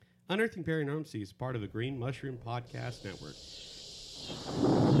Unearthing Paranormalcy is part of the Green Mushroom Podcast Network.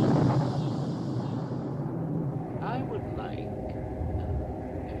 I would like,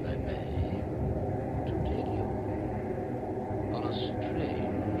 if I may, to take you on a strange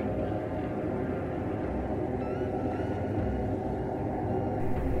ride.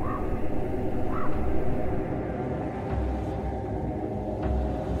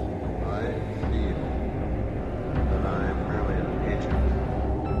 I feel that I am merely an agent,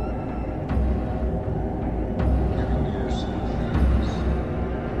 giving you some things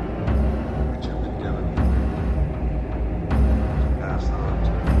which have been given to pass on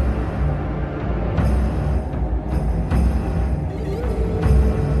to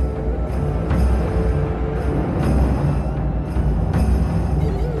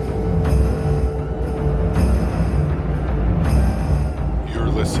You're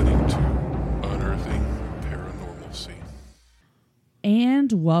listening to Unearthing Paranormalcy.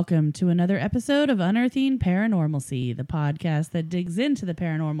 And welcome to another episode of Unearthing Paranormalcy, the podcast that digs into the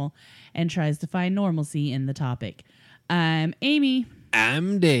paranormal and tries to find normalcy in the topic. I'm Amy,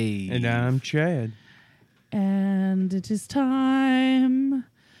 I'm Dave. And I'm Chad. and it is time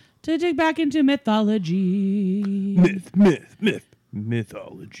to dig back into mythology.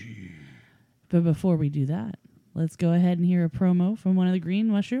 Mythology. But before we do that, let's go ahead and hear a promo from one of the Green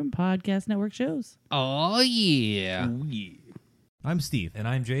Mushroom Podcast Network shows. Oh, yeah. I'm Steve. And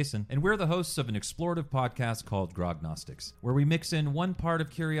I'm Jason. And we're the hosts of an explorative podcast called Grognostics, where we mix in one part of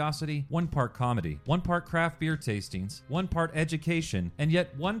curiosity, one part comedy, one part craft beer tastings, one part education, and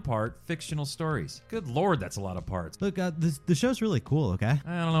yet one part fictional stories. Good Lord, that's a lot of parts. Look, the show's really cool, okay?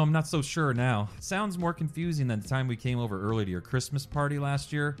 I don't know, I'm not so sure now. It sounds more confusing than the time we came over early to your Christmas party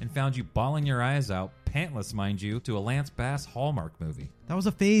last year and found you bawling your eyes out, pantless mind you, to a Lance Bass Hallmark movie. That was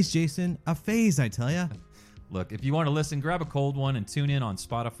a phase, Jason. A phase, I tell ya. Look, if you want to listen, grab a cold one and tune in on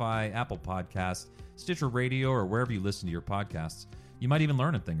Spotify, Apple Podcasts, Stitcher Radio, or wherever you listen to your podcasts. You might even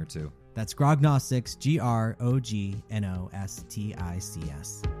learn a thing or two. That's Grognostics, Grognostics.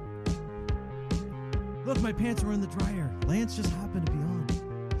 Look, my pants were in the dryer. Lance just happened to be on.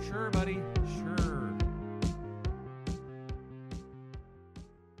 Sure, buddy. Sure.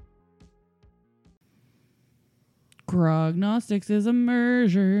 Grognostics is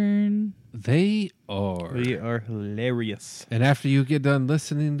immersion. They are. We are hilarious. And after you get done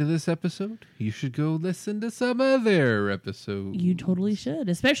listening to this episode, you should go listen to some other episodes. You totally should,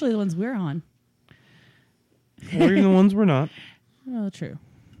 especially the ones we're on. Or even the ones we're not. Oh, true.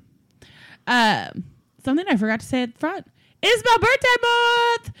 Something I forgot to say at the front is my birthday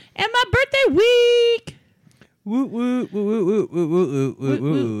month and my birthday week. Woot, woot, woot, woot, woot, woot, woot,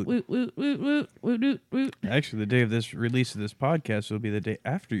 woot, Woot, woot, woot, woot, woot, woot, woot. Actually, the day of this release of this podcast will be the day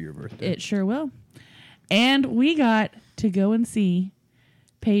after your birthday. It sure will. And we got to go and see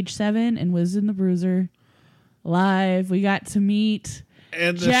Page 7 and Wisdom the Bruiser live. We got to meet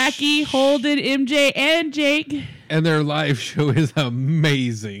And the Jackie, Holden, MJ, and Jake. And their live show is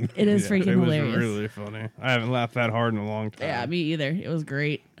amazing. It is freaking it was hilarious. really funny. I haven't laughed that hard in a long time. Yeah, me either. It was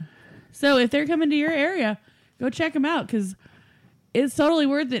great. So if they're coming to your area, go check them out because it's totally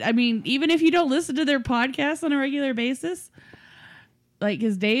worth it. I mean, even if you don't listen to their podcast on a regular basis, like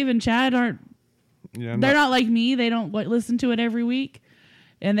because Dave and Chad aren't, Yeah, they're not like me. They don't listen to it every week,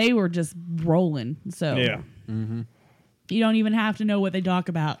 and they were just rolling. So Yeah. you don't even have to know what they talk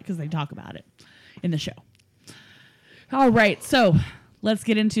about because they talk about it in the show. All right, so let's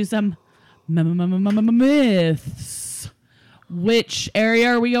get into some myths. Which area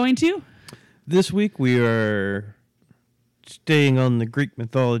are we going to? This week we are staying on the Greek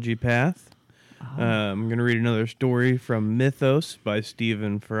mythology path. I'm going to read another story from Mythos by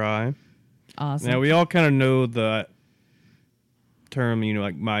Stephen Fry. Awesome. Now, we all kind of know the term,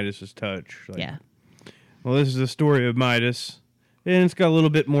 like Midas's touch. Like, Yeah. Well, this is the story of Midas, and it's got a little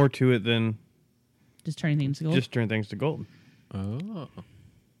bit more to it than Just turning things to gold. just turn things to gold. Oh.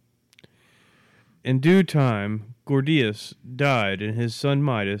 In due time, Gordius died, and his son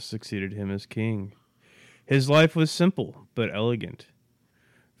Midas succeeded him as king. His life was simple but elegant.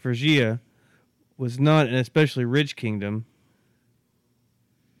 Phrygia was not an especially rich kingdom,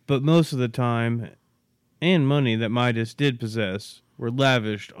 but most of the time and money that Midas did possess were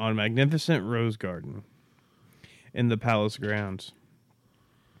lavished on a magnificent rose garden in the palace grounds.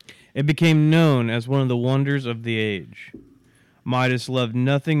 It became known as one of the wonders of the age. Midas loved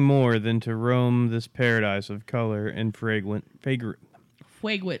nothing more than to roam this paradise of color and Fuegwitz.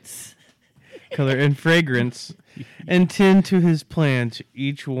 color and fragrance, and tend to his plants,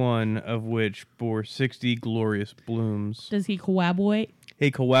 each one of which bore 60 glorious blooms. Does he collaborate?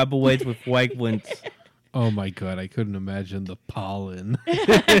 He collaborates with fragrance. Oh my god, I couldn't imagine the pollen.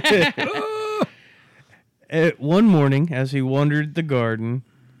 One morning, as he wandered the garden,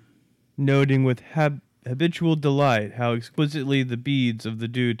 noting with habitual delight how exquisitely the beads of the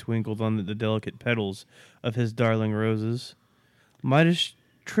dew twinkled on the delicate petals of his darling roses, Midas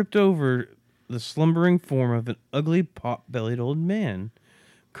tripped over the slumbering form of an ugly pot-bellied old man,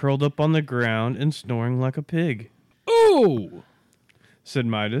 curled up on the ground and snoring like a pig. Oh! Said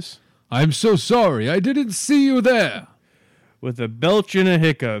Midas. I'm so sorry, I didn't see you there. With a belch and a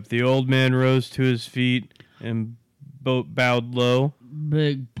hiccup, the old man rose to his feet and bowed low.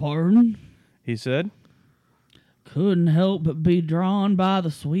 Beg pardon? He said. Couldn't help but be drawn by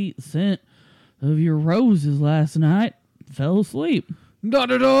the sweet scent of your roses last night. Fell asleep.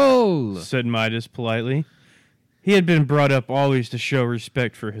 Not at all, said Midas politely. He had been brought up always to show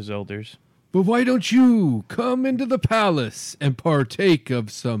respect for his elders. But why don't you come into the palace and partake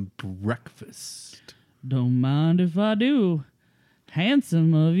of some breakfast? Don't mind if I do.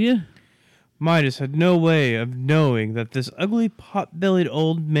 Handsome of you. Midas had no way of knowing that this ugly pot-bellied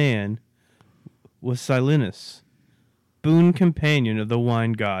old man was Silenus, boon companion of the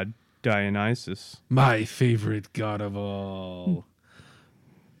wine god Dionysus. My favorite god of all.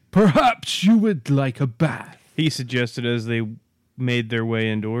 Perhaps you would like a bath, he suggested as they made their way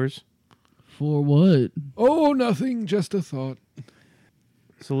indoors. For what? Oh, nothing, just a thought.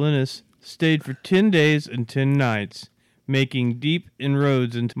 Silenus stayed for 10 days and 10 nights, making deep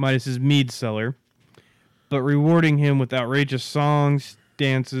inroads into Midas's mead cellar, but rewarding him with outrageous songs,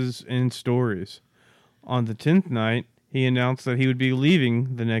 dances, and stories. On the 10th night, he announced that he would be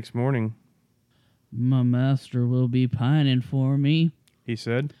leaving the next morning. My master will be pining for me, he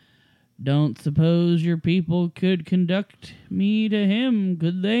said. Don't suppose your people could conduct me to him,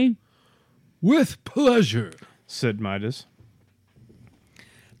 could they? With pleasure, said Midas.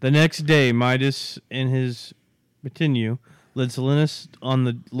 The next day, Midas and his retinue led Silenus on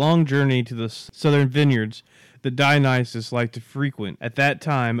the long journey to the southern vineyards that Dionysus liked to frequent at that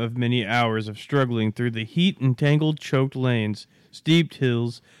time of many hours of struggling through the heat and tangled choked lanes, steep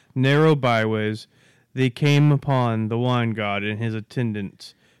hills, narrow byways. They came upon the wine god and his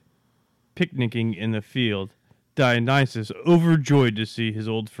attendants picnicking in the field, Dionysus overjoyed to see his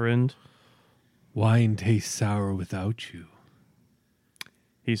old friend. Wine tastes sour without you,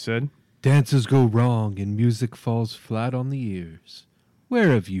 he said. Dances go wrong and music falls flat on the ears. Where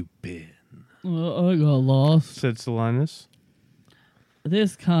have you been? I got lost, said Silenus.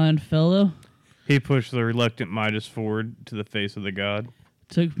 This kind fellow. He pushed the reluctant Midas forward to the face of the god.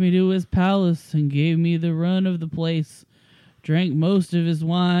 Took me to his palace and gave me the run of the place. Drank most of his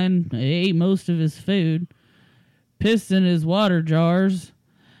wine, ate most of his food, pissed in his water jars,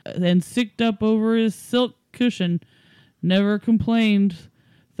 and sicked up over his silk cushion. Never complained.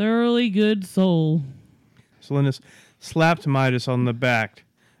 Thoroughly good soul. Silenus slapped Midas on the back.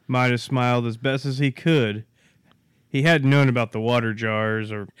 Midas smiled as best as he could. He hadn't known about the water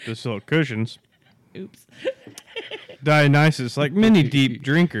jars or the silk cushions. Oops. Dionysus, like many deep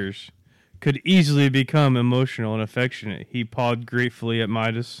drinkers, could easily become emotional and affectionate. He pawed gratefully at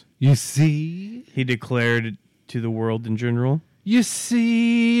Midas. You see? He declared to the world in general. You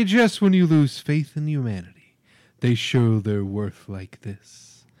see, just when you lose faith in humanity, they show their worth like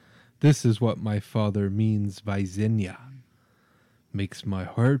this. This is what my father means by Xenia. Makes my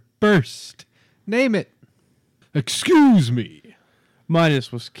heart burst. Name it. Excuse me.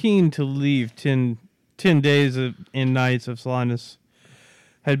 Midas was keen to leave 10 days and nights of Silenus.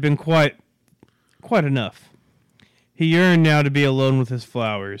 Had been quite enough. He yearned now to be alone with his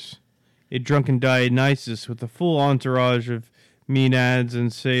flowers. A drunken Dionysus with a full entourage of Maenads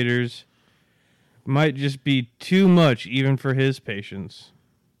and satyrs might just be too much even for his patience.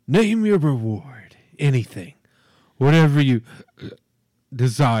 Name your reward. Anything. Whatever you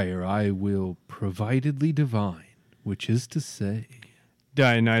desire, I will providedly divine, which is to say,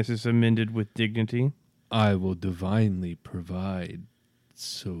 Dionysus amended with dignity. I will divinely provide,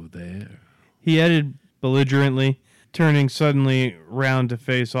 so there. He added belligerently, turning suddenly round to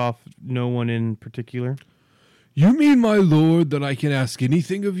face off no one in particular. You mean, my lord, that I can ask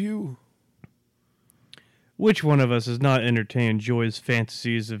anything of you? Which one of us has not entertained joyous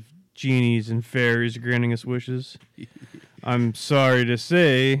fantasies of genies and fairies granting us wishes? I'm sorry to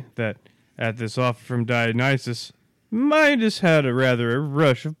say that at this offer from Dionysus, Midas had a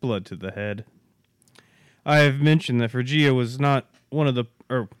rush of blood to the head. I have mentioned that Phrygia was one of the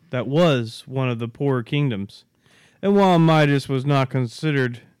poorer kingdoms, and while Midas was not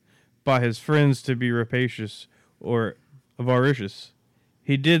considered by his friends to be rapacious or avaricious,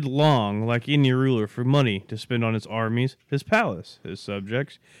 he did long, like any ruler, for money to spend on his armies, his palace, his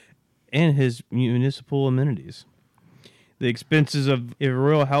subjects, and his municipal amenities. The expenses of a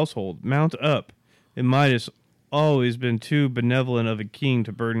royal household mount up, and Midas always been too benevolent of a king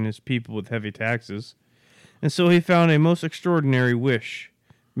to burden his people with heavy taxes, and so he found a most extraordinary wish,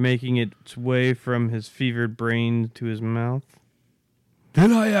 making its way from his fevered brain to his mouth.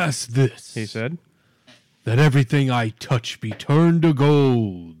 Then I ask this, He said. that everything I touch be turned to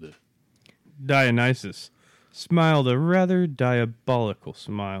gold. Dionysus smiled a rather diabolical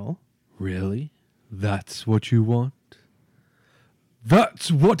smile. Really? That's what you want?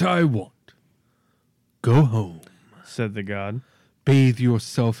 That's what I want. Go home, Said the god. bathe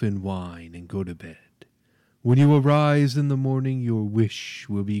yourself in wine, and go to bed. When you arise in the morning, your wish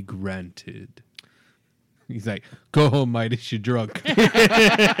will be granted. He's like, go home, Midas, you're drunk.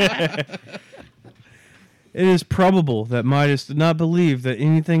 It is probable that Midas did not believe that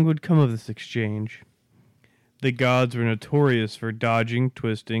anything would come of this exchange. The gods were notorious for dodging,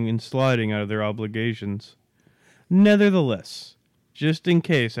 twisting, and sliding out of their obligations. Nevertheless, just in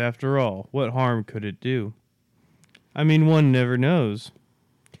case, after all, what harm could it do? I mean, one never knows.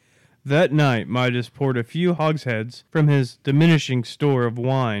 That night, Midas poured a few hogsheads from his diminishing store of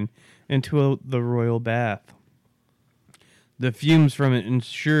wine into the royal bath. The fumes from it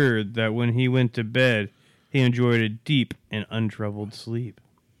ensured that when he went to bed, he enjoyed a deep and untroubled sleep.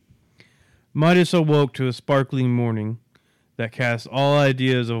 Midas awoke to a sparkling morning that cast all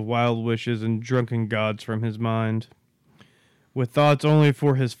ideas of wild wishes and drunken gods from his mind. With thoughts only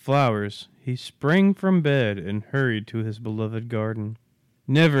for his flowers, he sprang from bed and hurried to his beloved garden.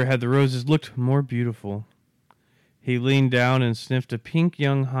 Never had the roses looked more beautiful. He leaned down and sniffed a pink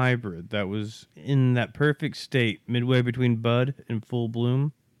young hybrid that was in that perfect state midway between bud and full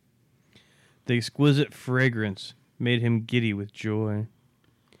bloom. The exquisite fragrance made him giddy with joy.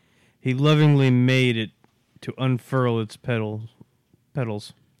 He lovingly made it to unfurl its petals.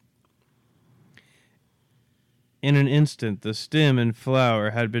 In an instant, the stem and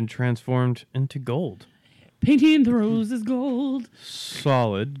flower had been transformed into gold. Painting the roses gold.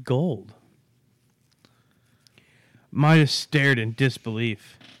 Solid gold. Midas stared in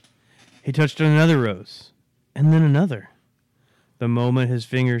disbelief. He touched another rose, and then another. The moment his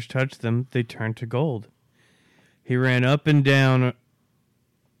fingers touched them, they turned to gold. He ran up and down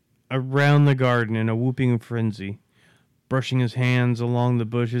around the garden in a whooping frenzy, brushing his hands along the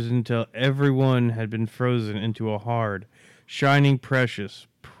bushes until every one had been frozen into a hard, shining, precious,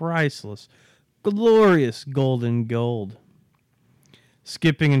 priceless, glorious golden gold.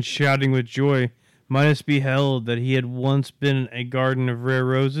 Skipping and shouting with joy, Midas beheld that he had once been a garden of rare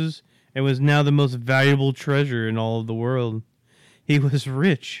roses and was now the most valuable treasure in all of the world. He was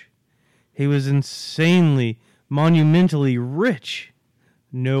rich. He was insanely, monumentally rich.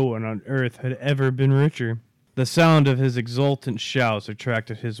 No one on earth had ever been richer. The sound of his exultant shouts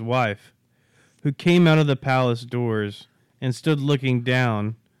attracted his wife, who came out of the palace doors and stood looking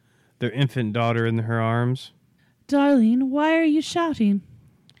down, their infant daughter in her arms. Darling, why are you shouting?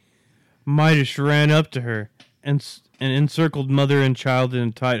 Midas ran up to her and encircled mother and child in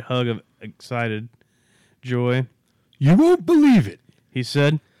a tight hug of excited joy. You won't believe it, He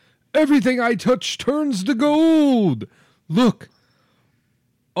said. everything I touch turns to gold. Look,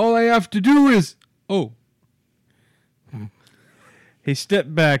 all I have to do is... Oh, He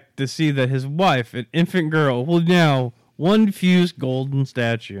stepped back to see that his wife, an infant girl, was now one fused golden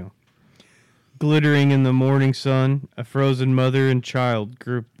statue. Glittering in the morning sun, a frozen mother and child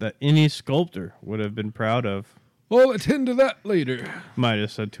group that any sculptor would have been proud of, I'll attend to that later.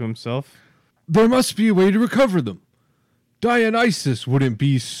 Midas said to himself. There must be a way to recover them. Dionysus wouldn't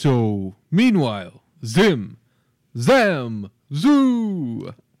be so... Meanwhile, Zim, Zam,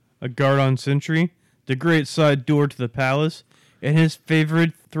 Zoo. A guard on sentry, the great side door to the palace, and his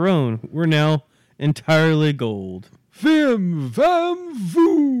favorite throne were now entirely gold. Vim, vam,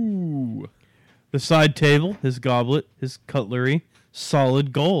 voo. The side table, his goblet, his cutlery,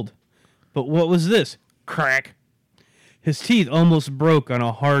 solid gold. But what was this? Crack! His teeth almost broke on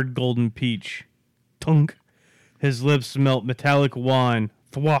a hard golden peach. Tunk! His lips smelt metallic wine.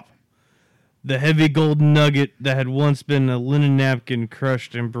 Thwop! The heavy golden nugget that had once been a linen napkin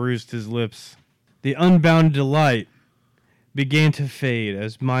crushed and bruised his lips. The unbounded delight began to fade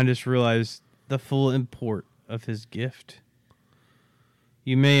as Midas realized the full import of his gift.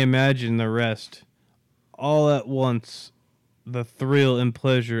 You may imagine the rest. All at once, the thrill and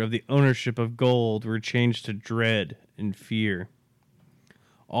pleasure of the ownership of gold were changed to dread and fear.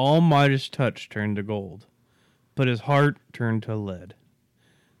 All Midas touched turned to gold, but his heart turned to lead.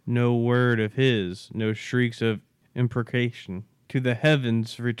 No word of his, no shrieks of imprecation. To the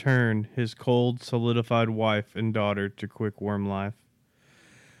heavens returned his cold, solidified wife and daughter to quick, warm life.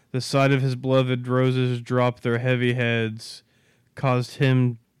 The sight of his beloved roses drop their heavy heads caused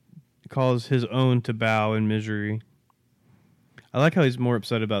his own to bow in misery. I like how he's more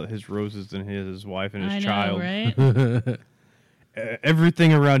upset about his roses than his wife and his I know, child. right?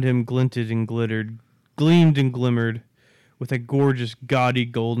 Everything around him glinted and glittered, gleamed and glimmered with a gorgeous, gaudy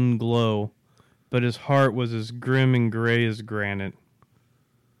golden glow, but his heart was as grim and gray as granite.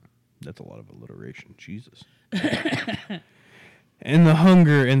 That's a lot of alliteration. Jesus. And the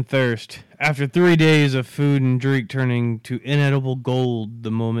hunger and thirst, after 3 days of food and drink turning to inedible gold the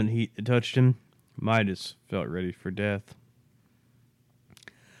moment he touched him, Midas felt ready for death.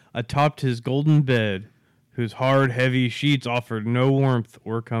 Atop his golden bed, whose hard, heavy sheets offered no warmth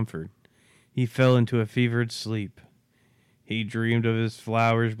or comfort, he fell into a fevered sleep. He dreamed of his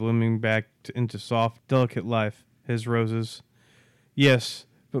flowers blooming back into soft, delicate life, his roses. Yes,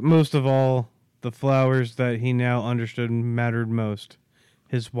 but most of all, the flowers that he now understood mattered most,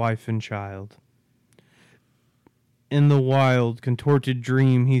 his wife and child. In the wild, contorted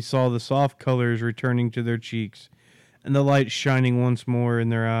dream, he saw the soft colors returning to their cheeks, and the light shining once more in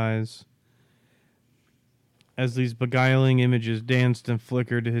their eyes. As these beguiling images danced and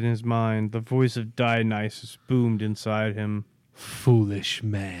flickered in his mind, the voice of Dionysus boomed inside him. Foolish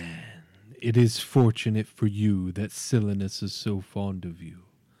man, it is fortunate for you that Silenus is so fond of you.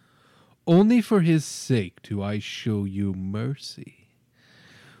 Only for his sake do I show you mercy.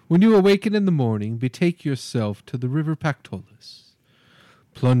 When you awaken in the morning, betake yourself to the river Pactolus.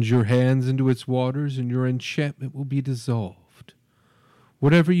 Plunge your hands into its waters, and your enchantment will be dissolved.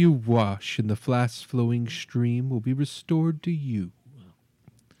 Whatever you wash in the fast-flowing stream will be restored to you.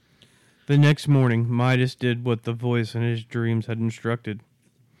 The next morning, Midas did what the voice in his dreams had instructed.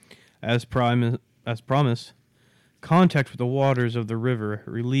 As promised, contact with the waters of the river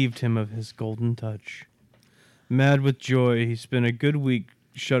relieved him of his golden touch. Mad with joy, he spent a good week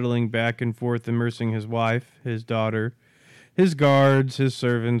shuttling back and forth, immersing his wife, his daughter, his guards, his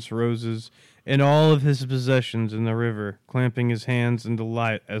servants, roses, and all of his possessions in the river, clamping his hands in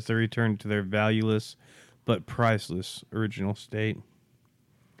delight as they returned to their valueless but priceless original state.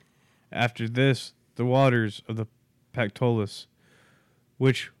 After this, the waters of the Pactolus,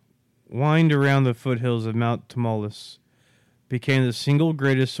 which wind around the foothills of Mount Tmolus, became the single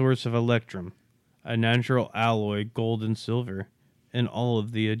greatest source of electrum, a natural alloy, gold and silver, in all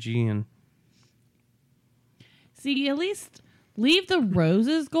of the Aegean. See, at least leave the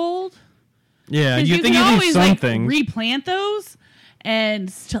roses gold. Yeah, 'Cause you think can you do always something. replant those and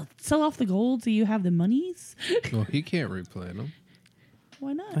sell off the gold so you have the monies. Well, he can't replant them.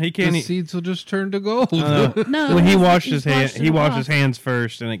 Why not? He can't. The seeds will just turn to gold. No, When he washed his hand, he washed his off. hands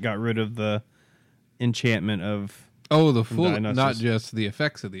first, and it got rid of the enchantment of. Oh, the From full, Dionysus. not just the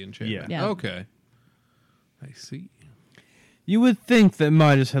effects of the enchantment. Yeah. Okay. I see. You would think that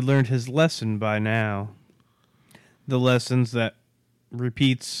Midas had learned his lesson by now. The lessons that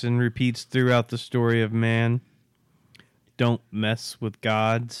repeats and repeats throughout the story of man. Don't mess with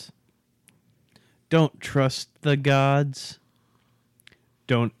gods. Don't trust the gods.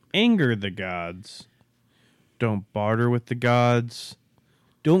 Don't anger the gods. Don't barter with the gods.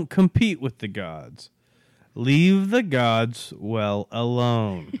 Don't compete with the gods. Leave the gods well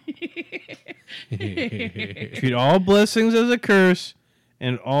alone. Treat all blessings as a curse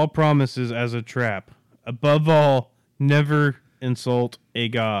and all promises as a trap. Above all, never insult a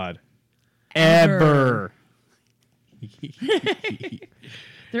god. Ever.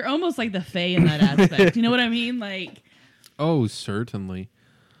 They're almost like the Fae in that aspect. You know what I mean? Like, Oh, certainly.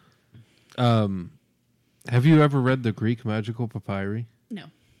 Have you ever read the Greek magical papyri? no.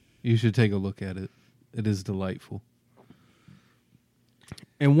 You should take a look at it. It is delightful.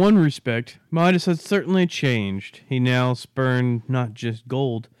 In one respect, Midas had certainly changed. He now spurned not just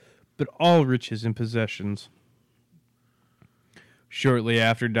gold, but all riches and possessions. Shortly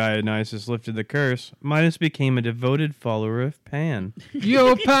after Dionysus lifted the curse, Midas became a devoted follower of Pan.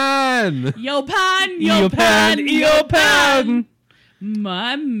 Yo, Pan! Yo, Pan! Yo, Pan! Yo, Pan!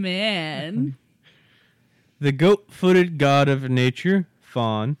 My man. The goat-footed god of nature,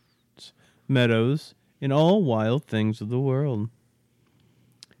 fawns, meadows, and all wild things of the world.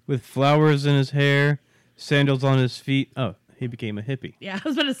 With flowers in his hair, sandals on his feet. Oh, he became a hippie. Yeah, I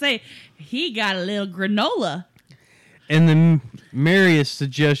was about to say, he got a little granola. And the merriest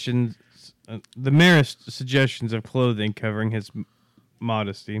suggestions of clothing covering his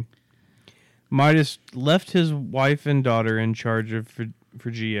modesty. Midas left his wife and daughter in charge of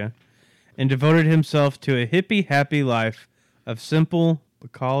Phrygia and devoted himself to a hippie happy life of simple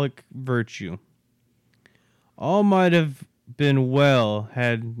bucolic virtue. All might have been well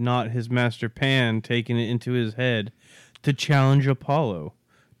had not his master Pan taken it into his head to challenge Apollo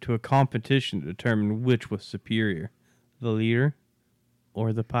to a competition to determine which was superior, the lyre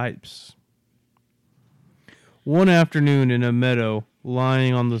or the pipes. One afternoon in a meadow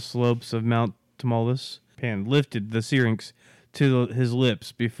lying on the slopes of Mount Tmolus, Pan lifted the syrinx to his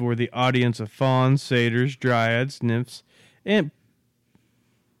lips before the audience of fauns, satyrs, dryads, nymphs, and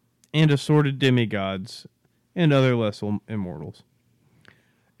assorted demigods and other less immortals.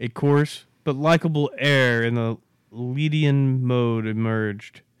 A coarse but likable air in the Lydian mode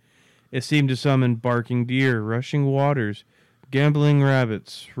emerged. It seemed to summon barking deer, rushing waters, gambolling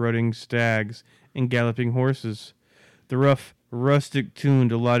rabbits, rutting stags, and galloping horses. The rough, rustic tune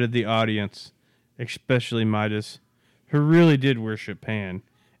delighted the audience, especially Midas, who really did worship Pan,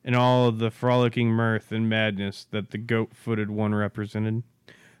 and all of the frolicking mirth and madness that the goat-footed one represented.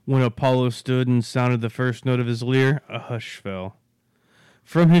 When Apollo stood and sounded the first note of his lyre, a hush fell.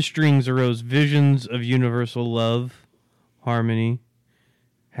 From his strings arose visions of universal love, harmony,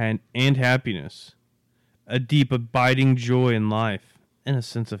 and happiness, a deep abiding joy in life, and a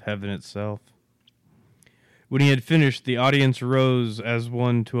sense of heaven itself. When he had finished, the audience rose as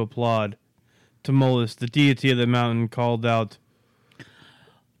one to applaud. Tmolus, the deity of the mountain, called out,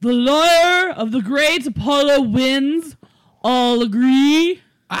 "The lyre of the great Apollo wins. All agree?"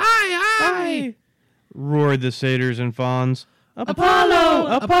 "Aye!" roared the satyrs and fauns. "Apollo!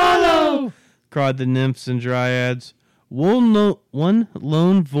 Apollo!" cried the nymphs and dryads. One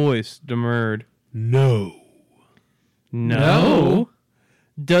lone voice demurred. No. No?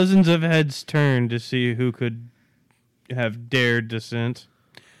 Dozens of heads turned to see who could have dared dissent.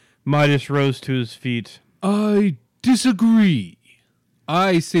 Midas rose to his feet. I disagree.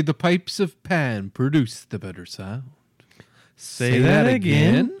 I say the pipes of Pan produce the better sound. Say that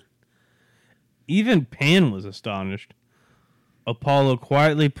again? Even Pan was astonished. Apollo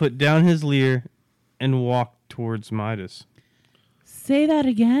quietly put down his lyre and walked towards Midas. "Say that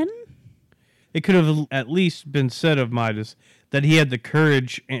again?" It could have at least been said of Midas that he had the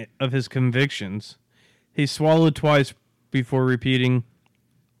courage of his convictions. He swallowed twice before repeating,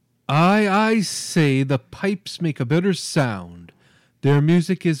 I say the pipes make a better sound. Their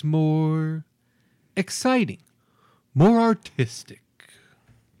music is more exciting, more artistic.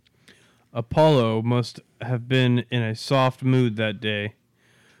 Apollo must have been in a soft mood that day,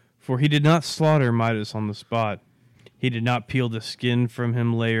 for he did not slaughter Midas on the spot. He did not peel the skin from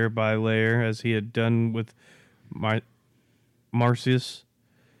him layer by layer as he had done with Marsyas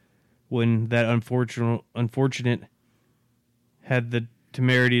when that unfortunate had the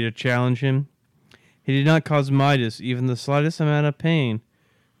temerity to challenge him. He did not cause Midas even the slightest amount of pain,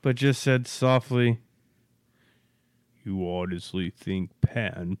 but just said softly, "You honestly think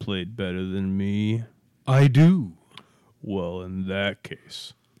Pan played better than me?" I do. "Well, in that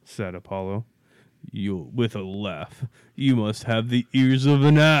case," said Apollo, with a laugh, "you must have the ears of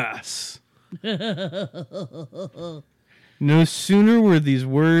an ass." No sooner were these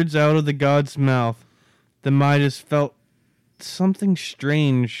words out of the god's mouth than Midas felt something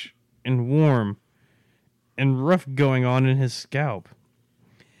strange and warm and rough going on in his scalp.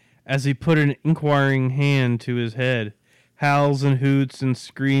 As he put an inquiring hand to his head, howls and hoots and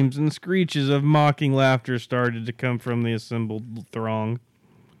screams and screeches of mocking laughter started to come from the assembled throng.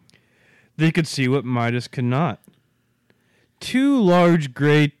 They could see what Midas could not. 2 large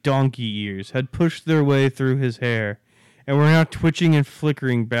gray donkey ears had pushed their way through his hair and were now twitching and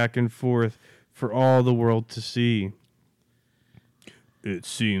flickering back and forth for all the world to see. "It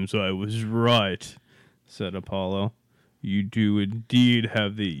seems I was right," said Apollo. "You do indeed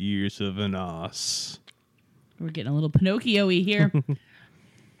have the ears of an ass." We're getting a little Pinocchio-y here.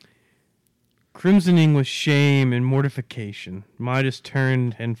 Crimsoning with shame and mortification, Midas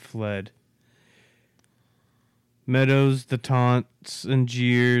turned and fled. Meadows, the taunts and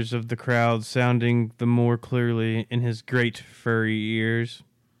jeers of the crowd sounding the more clearly in his great furry ears.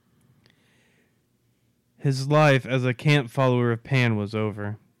 His life as a camp follower of Pan was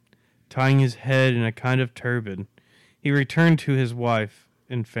over. Tying his head in a kind of turban, he returned to his wife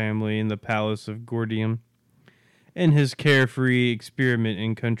and family in the palace of Gordium, and his carefree experiment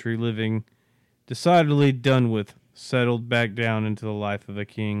in country living, decidedly done with, settled back down into the life of a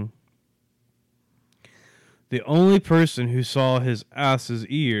king. The only person who saw his ass's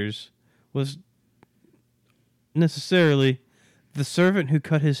ears was necessarily the servant who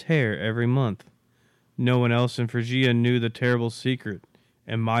cut his hair every month. No one else in Phrygia knew the terrible secret,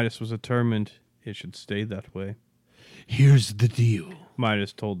 and Midas was determined it should stay that way. Here's the deal.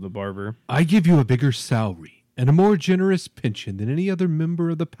 Midas told the barber. I give you a bigger salary and a more generous pension than any other member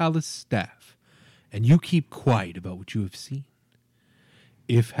of the palace staff, and you keep quiet about what you have seen.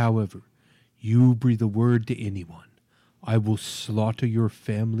 If, however, you breathe a word to anyone, I will slaughter your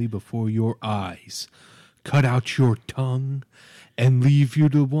family before your eyes, cut out your tongue, and leave you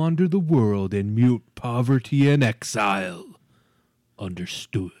to wander the world in mute poverty and exile.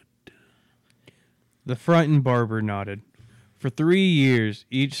 Understood. The frightened barber nodded. For 3 years,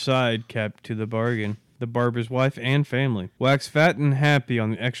 each side kept to the bargain. The barber's wife and family waxed fat and happy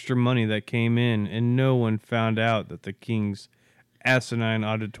on the extra money that came in, and no one found out that the king's asinine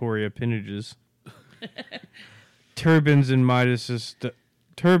auditory appendages, turbans in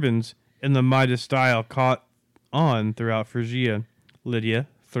the Midas style, caught on throughout Phrygia, Lydia,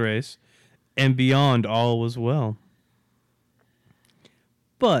 Thrace, and beyond. All was well.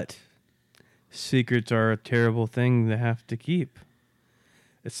 But secrets are a terrible thing to have to keep,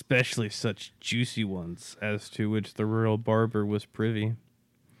 especially such juicy ones as to which the rural barber was privy.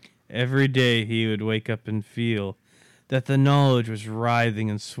 Every day he would wake up and feel that the knowledge was writhing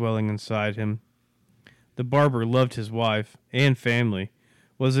and swelling inside him. The barber loved his wife and family,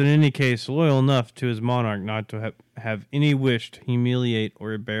 was in any case loyal enough to his monarch not to have any wish to humiliate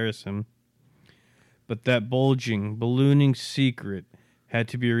or embarrass him. But that bulging, ballooning secret had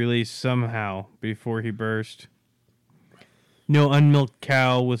to be released somehow before he burst. No unmilked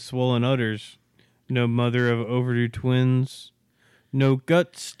cow with swollen udders, no mother of overdue twins, no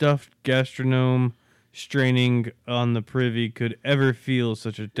gut-stuffed gastronome straining on the privy could ever feel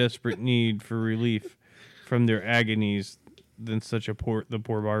such a desperate need for relief from their agonies than the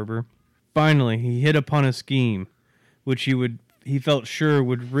poor barber. Finally, he hit upon a scheme, which he felt sure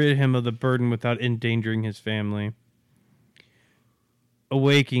would rid him of the burden without endangering his family.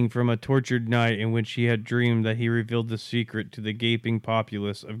 Awaking from a tortured night in which he had dreamed that he revealed the secret to the gaping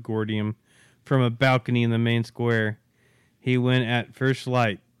populace of Gordium from a balcony in the main square, he went at first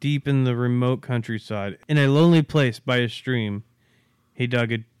light deep in the remote countryside. In a lonely place by a stream, he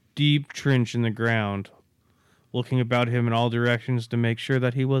dug a deep trench in the ground, looking about him in all directions to make sure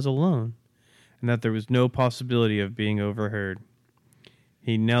that he was alone and that there was no possibility of being overheard.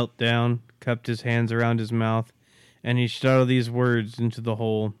 He knelt down, cupped his hands around his mouth, and he shouted these words into the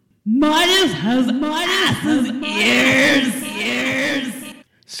hole. Midas has ears.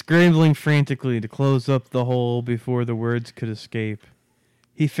 Scrambling frantically to close up the hole before the words could escape,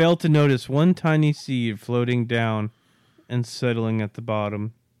 he failed to notice one tiny seed floating down and settling at the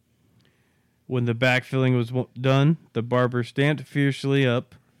bottom. When the backfilling was done, the barber stamped fiercely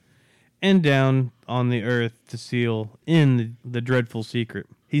up and down on the earth to seal in the dreadful secret.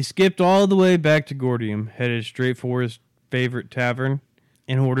 He skipped all the way back to Gordium, headed straight for his favorite tavern,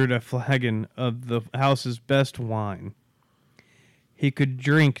 and ordered a flagon of the house's best wine. He could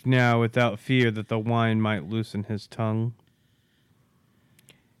drink now without fear that the wine might loosen his tongue.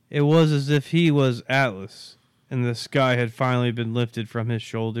 It was as if he was Atlas, and the sky had finally been lifted from his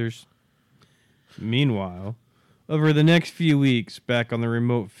shoulders. Meanwhile, over the next few weeks, back on the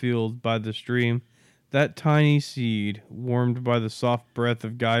remote field by the stream, that tiny seed, warmed by the soft breath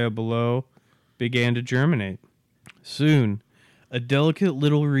of Gaia below, began to germinate. Soon, a delicate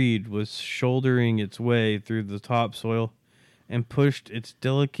little reed was shouldering its way through the topsoil and pushed its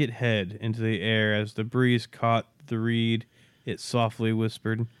delicate head into the air. As the breeze caught the reed, it softly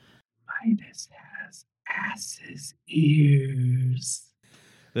whispered, "Midas has ass's ears."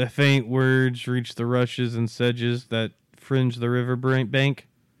 The faint words reached the rushes and sedges that fringed the river bank.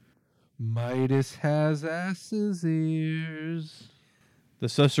 Midas has ass's ears. The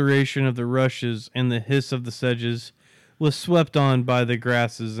susurration of the rushes and the hiss of the sedges was swept on by the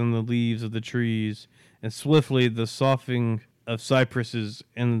grasses and the leaves of the trees, and swiftly the soughing of cypresses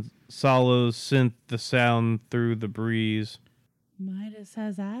and sallows sent the sound through the breeze. Midas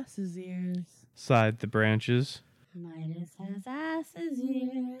has ass's ears. Sighed the branches. Midas has ass's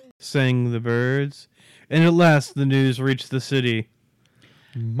ears. Sang the birds, and at last the news reached the city.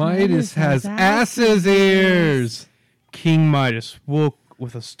 Midas has ass's ears. King Midas woke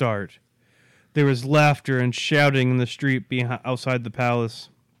with a start. There was laughter and shouting in the street outside the palace.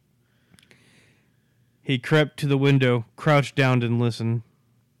 He crept to the window, crouched down, and listened.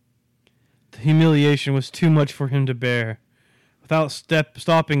 The humiliation was too much for him to bear. Without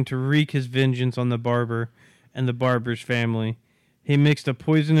stopping to wreak his vengeance on the barber and the barber's family, he mixed a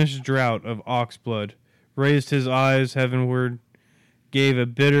poisonous draught of ox blood, raised his eyes heavenward, gave a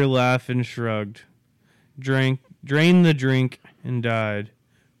bitter laugh and shrugged, drained the drink, and died.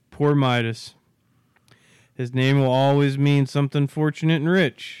 Poor Midas. His name will always mean something fortunate and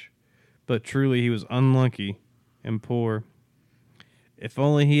rich, but truly he was unlucky and poor. If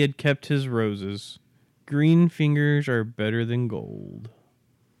only he had kept his roses. Green fingers are better than gold.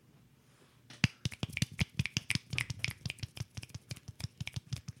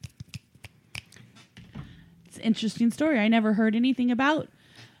 It's an interesting story. I never heard anything about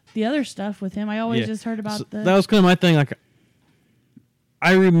the other stuff with him. I always Yeah. just heard about So the. that was kind of my thing. Like,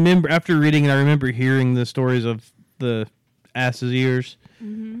 I remember after reading it, I remember hearing the stories of the ass's ears,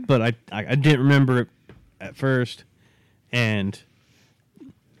 but I didn't remember it at first. And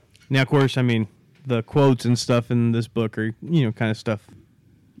now, of course, I mean, the quotes and stuff in this book are, kind of stuff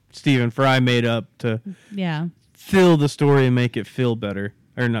Stephen Fry made up to yeah. fill the story and make it feel better.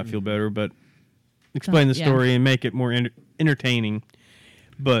 Or not feel better, but explain the Yeah. story and make it more entertaining.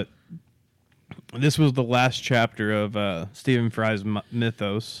 But this was the last chapter of Stephen Fry's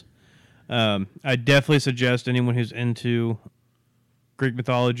Mythos. I definitely suggest anyone who's into Greek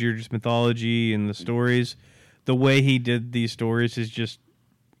mythology or just mythology and the stories, the way he did these stories is just,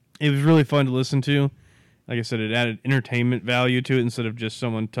 it was really fun to listen to. Like I said, it added entertainment value to it instead of just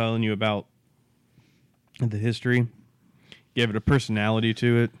someone telling you about the history. Gave it a personality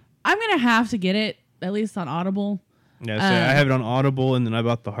to it. I'm going to have to get it, at least on Audible. Yeah, so I have it on Audible, and then I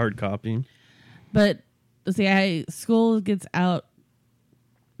bought the hard copy. But, see, school gets out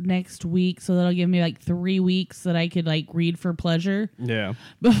next week, so that'll give me like 3 weeks that I could like read for pleasure. Yeah.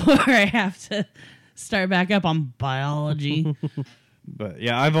 Before I have to start back up on biology. But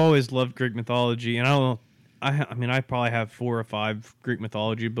yeah, I've always loved Greek mythology, and I don't know. I mean, I probably have 4 or 5 Greek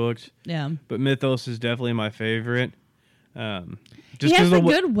mythology books. Yeah. But Mythos is definitely my favorite. Just He has 'cause a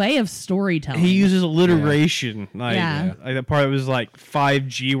good way of storytelling. he uses alliteration. Like, Yeah. like that part was like 5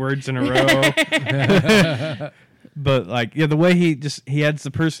 G words in a row. But like, yeah, the way he adds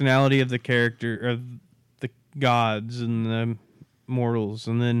the personality of the character of the gods and the mortals,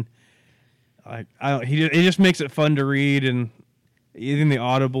 and then like it just makes it fun to read, and even the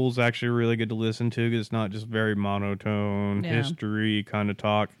Audible is actually really good to listen to because it's not just very monotone history kind of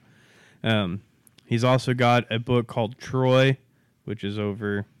talk. He's also got a book called Troy, which is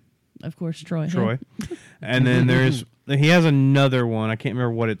over Of course, Troy. and then he has another one. I can't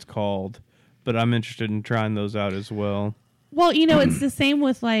remember what it's called, but I'm interested in trying those out as well. Well, it's the same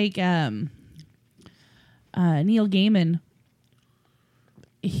with like Neil Gaiman.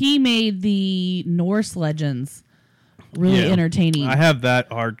 He made the Norse legends really entertaining. I have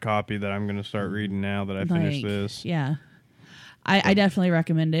that hard copy that I'm going to start reading now that I finish this. Yeah. I definitely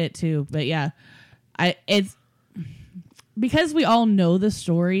recommend it too. But yeah, it's because we all know the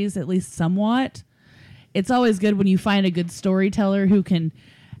stories, at least somewhat. It's always good when you find a good storyteller who can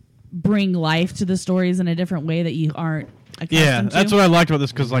bring life to the stories in a different way that you aren't accustomed to. That's what I liked about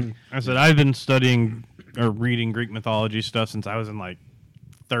this because, like I said, I've been studying or reading Greek mythology stuff since I was in like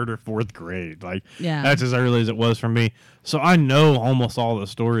 3rd or 4th grade. Like, that's as early as it was for me. So I know almost all the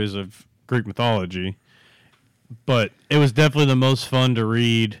stories of Greek mythology, but it was definitely the most fun to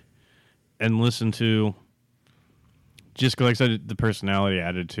read and listen to. Just because, like I said, the personality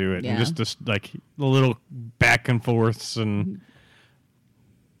added to it, and just this, like the little back and forths, and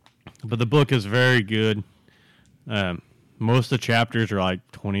but the book is very good. Most of the chapters are like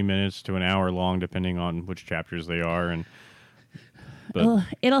 20 minutes to an hour long, depending on which chapters they are, but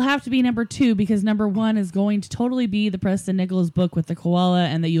it'll have to be number 2 because number 1 is going to totally be the Preston Nicholas book with the koala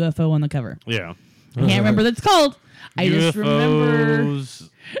and the UFO on the cover. Yeah, I can't remember what it's called. I just remember UFOs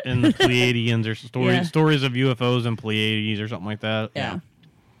and the Pleiadians, or stories of UFOs and Pleiades, or something like that. Yeah.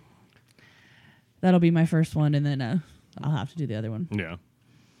 That'll be my first one, and then I'll have to do the other one. Yeah.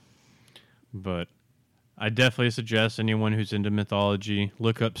 But I definitely suggest anyone who's into mythology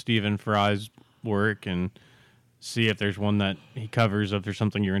look up Stephen Fry's work and see if there's one that he covers, if there's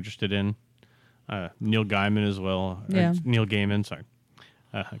something you're interested in. Neil Gaiman as well. Yeah. Neil Gaiman, sorry.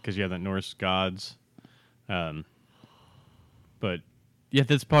 Because you have that Norse gods. But yeah,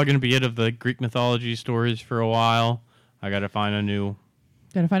 that's probably going to be it of the Greek mythology stories for a while. I got to find a new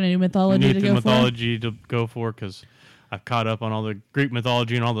mythology to go for because I've caught up on all the Greek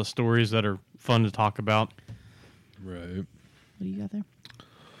mythology and all the stories that are fun to talk about. Right. What do you got there?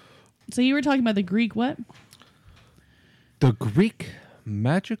 So you were talking about the Greek what? The Greek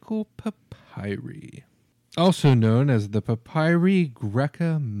magical papyri, also known as the Papyri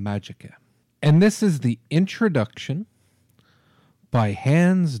Greca Magica. And this is the introduction by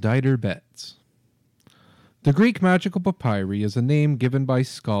Hans Dieter Betz. The Greek magical papyri is a name given by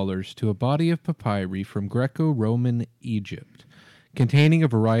scholars to a body of papyri from Greco-Roman Egypt, containing a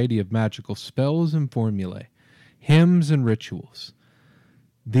variety of magical spells and formulae, hymns and rituals.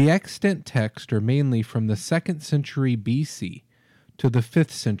 The extant texts are mainly from the 2nd century BC to the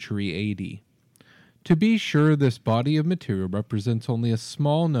 5th century AD. To be sure, this body of material represents only a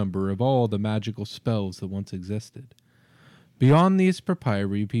small number of all the magical spells that once existed. Beyond these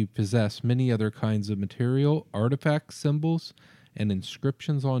papyri, we possess many other kinds of material, artifacts, symbols, and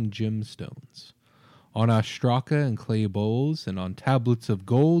inscriptions on gemstones, on ostraka and clay bowls, and on tablets of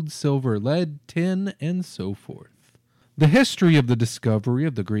gold, silver, lead, tin, and so forth. The history of the discovery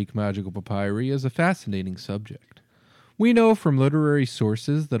of the Greek magical papyri is a fascinating subject. We know from literary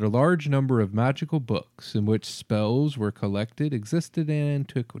sources that a large number of magical books in which spells were collected existed in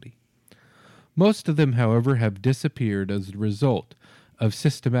antiquity. Most of them, however, have disappeared as a result of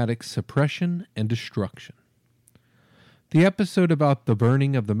systematic suppression and destruction. The episode about the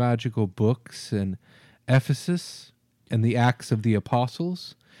burning of the magical books in Ephesus and the Acts of the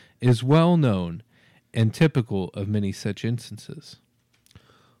Apostles is well known and typical of many such instances.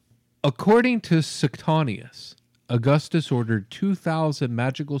 According to Suetonius, Augustus ordered 2,000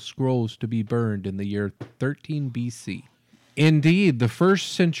 magical scrolls to be burned in the year 13 BC. Indeed, the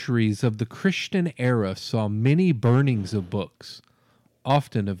first centuries of the Christian era saw many burnings of books,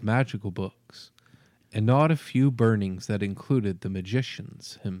 often of magical books, and not a few burnings that included the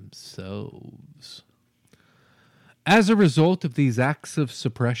magicians themselves. As a result of these acts of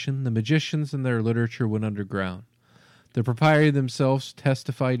suppression, the magicians and their literature went underground. The papyri themselves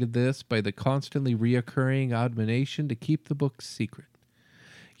testify to this by the constantly reoccurring admonition to keep the books secret.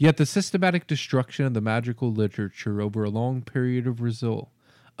 Yet the systematic destruction of the magical literature over a long period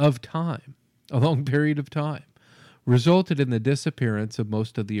of time, resulted in the disappearance of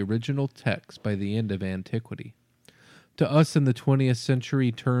most of the original texts by the end of antiquity. To us in the 20th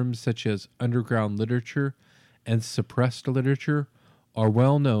century, terms such as underground literature and suppressed literature are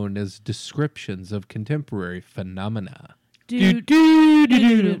well known as descriptions of contemporary phenomena.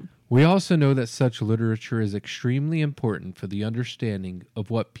 We also know that such literature is extremely important for the understanding of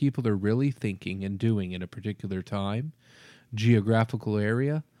what people are really thinking and doing in a particular time, geographical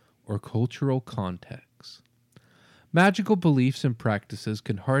area, or cultural context. Magical beliefs and practices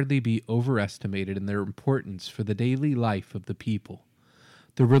can hardly be overestimated in their importance for the daily life of the people.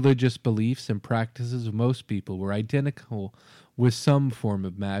 The religious beliefs and practices of most people were identical with some form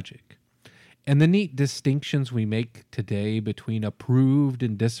of magic. And the neat distinctions we make today between approved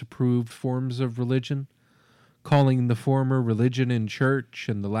and disapproved forms of religion, calling the former religion and church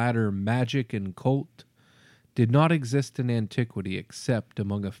and the latter magic and cult, did not exist in antiquity except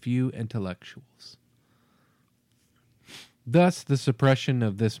among a few intellectuals. Thus, the suppression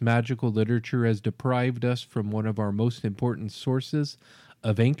of this magical literature has deprived us from one of our most important sources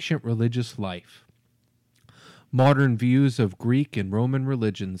of ancient religious life. Modern views of Greek and Roman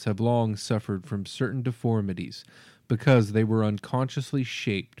religions have long suffered from certain deformities because they were unconsciously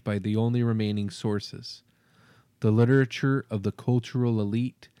shaped by the only remaining sources, the literature of the cultural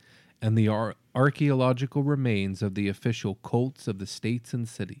elite and the archaeological remains of the official cults of the states and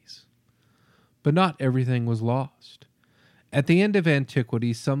cities. But not everything was lost. At the end of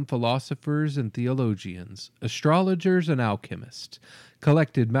antiquity, some philosophers and theologians, astrologers and alchemists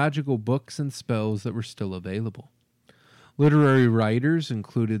collected magical books and spells that were still available. Literary writers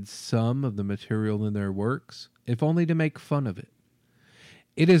included some of the material in their works, if only to make fun of it.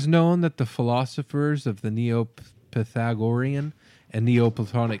 It is known that the philosophers of the Neo-Pythagorean and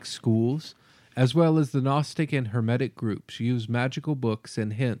Neoplatonic schools, as well as the Gnostic and Hermetic groups, use magical books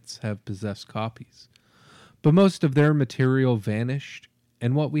and hence have possessed copies. But most of their material vanished,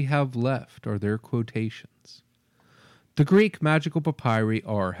 and what we have left are their quotations. The Greek magical papyri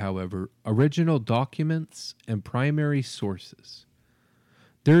are, however, original documents and primary sources.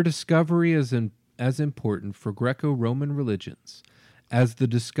 Their discovery is as important for Greco-Roman religions as the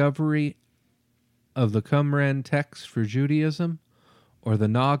discovery of the Qumran text for Judaism or the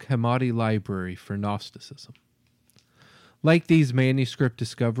Nag Hammadi library for Gnosticism. Like these manuscript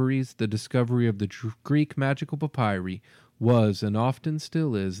discoveries, the discovery of the Greek magical papyri was and often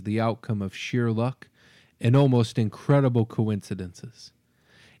still is the outcome of sheer luck and almost incredible coincidences.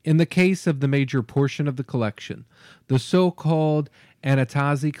 In the case of the major portion of the collection, the so-called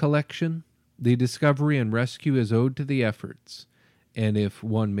Anatazi collection, the discovery and rescue is owed to the efforts, and if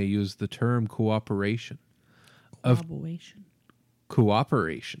one may use the term cooperation,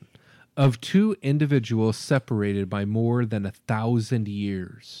 of two individuals separated by more than 1,000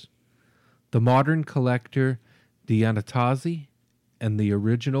 years. The modern collector, Dianatazi, and the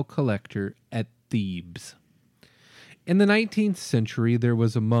original collector at Thebes. In the 19th century, there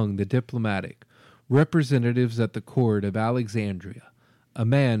was among the diplomatic representatives at the court of Alexandria a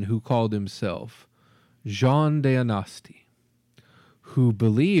man who called himself Jean d'Anasty, who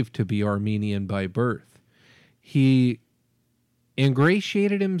believed to be Armenian by birth. He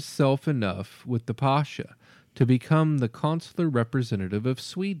ingratiated himself enough with the Pasha to become the consular representative of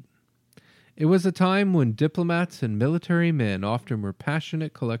Sweden. It was a time when diplomats and military men often were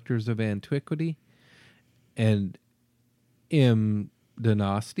passionate collectors of antiquity, and M.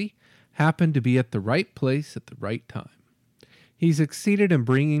 Dynasty happened to be at the right place at the right time. He succeeded in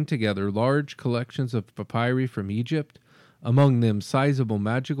bringing together large collections of papyri from Egypt, among them sizable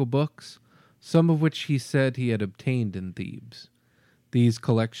magical books, some of which he said he had obtained in Thebes. These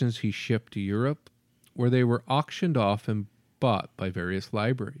collections he shipped to Europe, where they were auctioned off and bought by various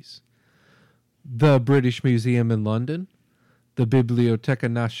libraries. The British Museum in London, the Bibliothèque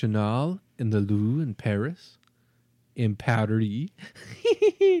Nationale in the Louvre in Paris, in Paris,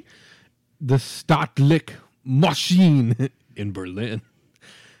 the Staatliche Maschine in Berlin,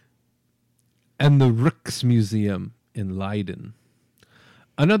 and the Rijksmuseum in Leiden.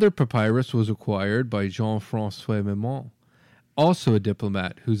 Another papyrus was acquired by Jean-François Memon, also a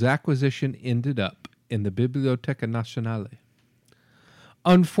diplomat whose acquisition ended up in the Bibliothèque Nationale.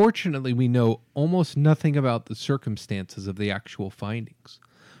 Unfortunately, we know almost nothing about the circumstances of the actual findings,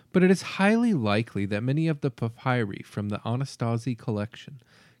 but it is highly likely that many of the papyri from the Anastasia collection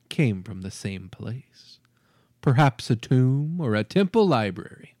came from the same place. Perhaps a tomb or a temple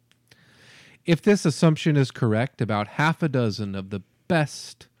library. If this assumption is correct, about half a dozen of the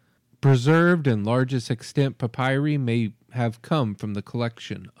best preserved and largest extant papyri may have come from the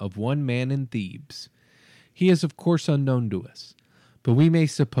collection of one man in Thebes. He is of course unknown to us, but we may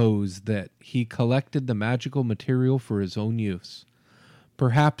suppose that he collected the magical material for his own use.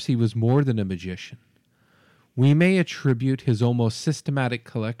 Perhaps he was more than a magician. We may attribute his almost systematic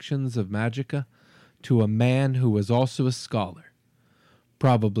collections of magica to a man who was also a scholar,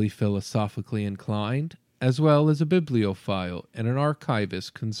 probably philosophically inclined, as well as a bibliophile and an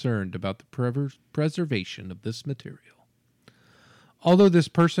archivist concerned about the preservation of this material. Although this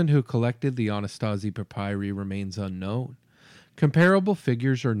person who collected the Anastasia papyri remains unknown, comparable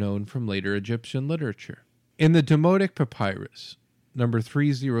figures are known from later Egyptian literature. In the Demotic Papyrus, number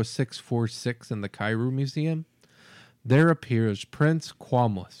 30646 in the Cairo Museum, there appears Prince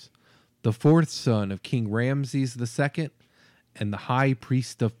Kwamos, the fourth son of King Ramses II and the high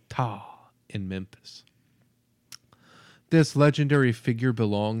priest of Ptah in Memphis. This legendary figure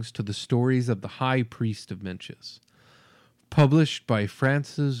belongs to the stories of the high priest of Memphis, published by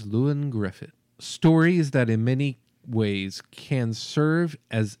Francis Llewellyn Griffith. Stories that in many ways can serve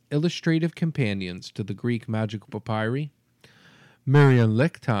as illustrative companions to the Greek magical papyri. Marian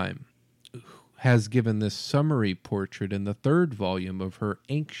Lichtheim has given this summary portrait in the third volume of her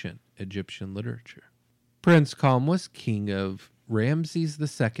Ancient Egyptian Literature. Prince Kamwas, king of Ramses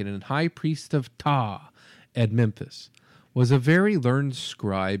II and high priest of Ptah at Memphis, was a very learned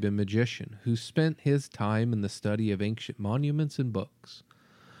scribe and magician who spent his time in the study of ancient monuments and books.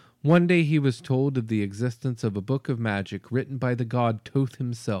 One day he was told of the existence of a book of magic written by the god Thoth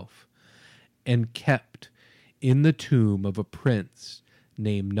himself and kept in the tomb of a prince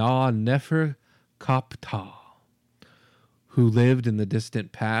named Na-Nefer-Kaptah, who lived in the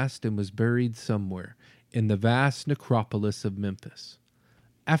distant past and was buried somewhere in the vast necropolis of Memphis.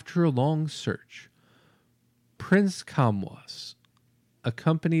 After a long search, Prince Kamwas,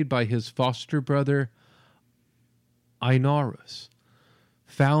 accompanied by his foster brother Einarus,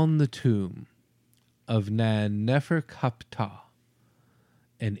 found the tomb of Na-Nefer-Kaptah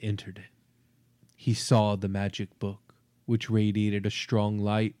and entered it. He saw the magic book, which radiated a strong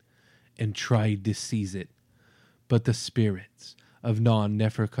light, and tried to seize it, but the spirits of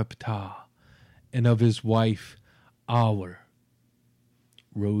Na-Nefer-Kaptah and of his wife Aur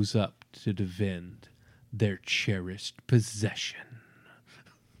rose up to defend their cherished possession.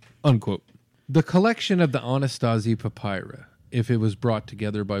 Unquote. The collection of the Anastasia papyri, if it was brought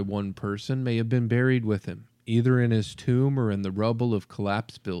together by one person, may have been buried with him, either in his tomb or in the rubble of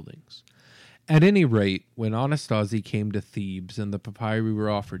collapsed buildings. At any rate, when Anastasia came to Thebes and the papyri were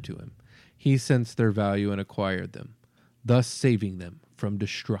offered to him, he sensed their value and acquired them, thus saving them from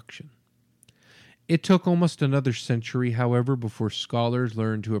destruction. It took almost another century, however, before scholars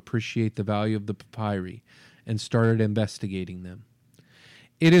learned to appreciate the value of the papyri and started investigating them.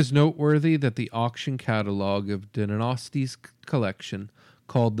 It is noteworthy that the auction catalog of Dynasties' collection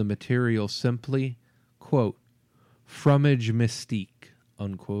called the material simply, quote, fromage mystique,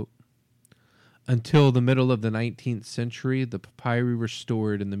 unquote. Until the middle of the 19th century, the papyri were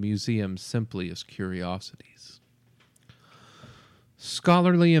stored in the museum simply as curiosities.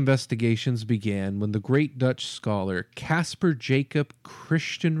 Scholarly investigations began when the great Dutch scholar Caspar Jacob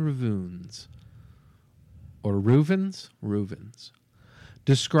Christian Ruvens, or Ruvens,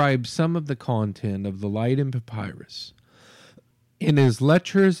 described some of the content of the Leiden papyrus in his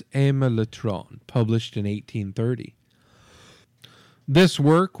Lettres et Lettrons, published in 1830. This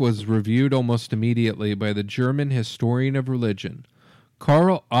work was reviewed almost immediately by the German historian of religion,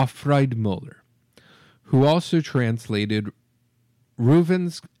 Karl Alfred Müller, who also translated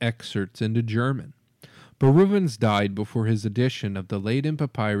Reuven's excerpts into German, but Reuven's died before his edition of the Leiden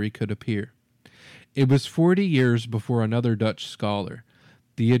Papyri could appear. It was 40 years before another Dutch scholar,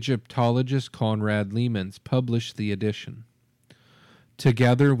 the Egyptologist Conrad Leemans, published the edition,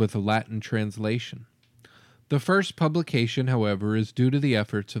 together with a Latin translation. The first publication, however, is due to the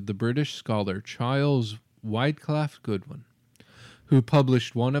efforts of the British scholar Charles Wycliffe Goodwin, who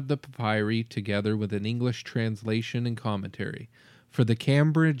published one of the papyri together with an English translation and commentary for the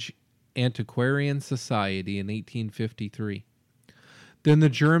Cambridge Antiquarian Society in 1853. Then the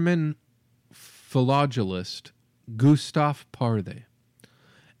German philologist Gustav Parde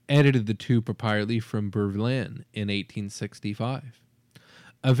edited the two papyri from Berlin in 1865.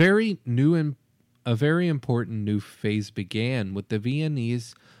 A very important new phase began with the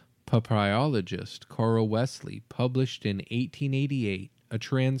Viennese papyrologist Carl Wesley published in 1888 a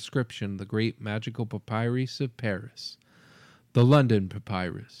transcription of the great magical papyrus of Paris, the London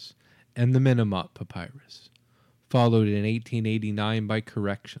Papyrus, and the Minamot Papyrus, followed in 1889 by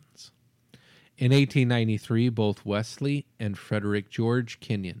corrections. In 1893, both Wesley and Frederick George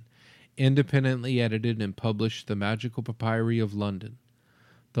Kenyon independently edited and published the Magical Papyri of London.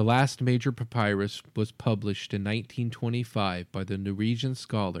 The last major papyrus was published in 1925 by the Norwegian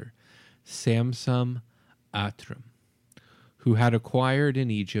scholar Samsum Atram, who had acquired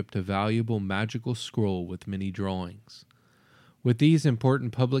in Egypt a valuable magical scroll with many drawings. With these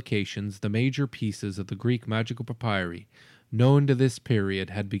important publications, the major pieces of the Greek magical papyri known to this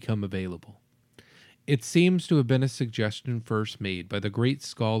period had become available. It seems to have been a suggestion first made by the great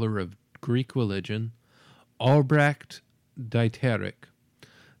scholar of Greek religion, Albrecht Dieterich,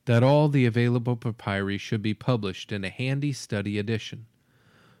 that all the available papyri should be published in a handy study edition.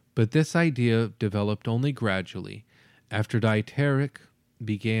 But this idea developed only gradually after Dieterich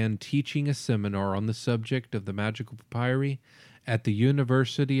began teaching a seminar on the subject of the magical papyri at the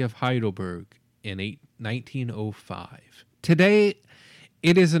University of Heidelberg in 1905. Today,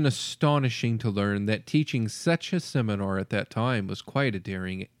 it is astonishing to learn that teaching such a seminar at that time was quite a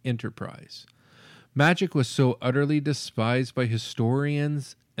daring enterprise. Magic was so utterly despised by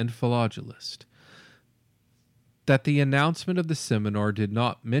historians and philologists that the announcement of the seminar did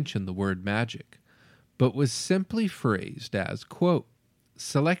not mention the word magic, but was simply phrased as, quote,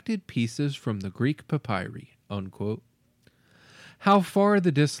 selected pieces from the Greek papyri, unquote. How far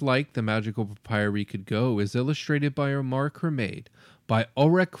the dislike the magical papyri could go is illustrated by a remark made by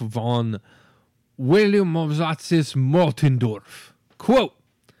Ulrich von Wilhelmsatzes Mortendorf. Quote,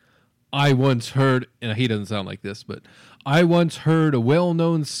 I once heard, and he doesn't sound like this, but I once heard a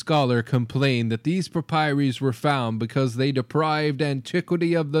well-known scholar complain that these papyri were found because they deprived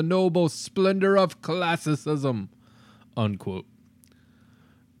antiquity of the noble splendor of classicism, unquote.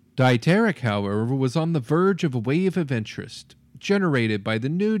 Dieterich, however, was on the verge of a wave of interest generated by the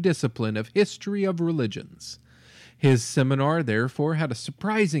new discipline of history of religions. His seminar, therefore, had a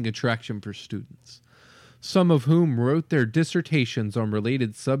surprising attraction for students, some of whom wrote their dissertations on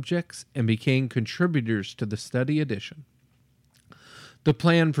related subjects and became contributors to the study edition. The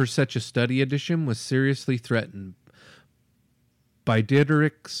plan for such a study edition was seriously threatened by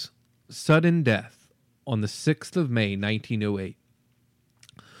Dieterich's sudden death on the 6th of May, 1908.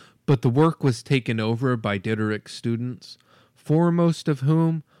 But the work was taken over by Dieterich's students, foremost of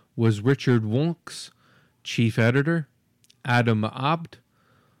whom was Richard Wonks, chief editor, Adam Abt,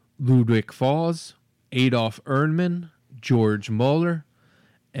 Ludwig Foss, Adolf Ernmann, George Muller,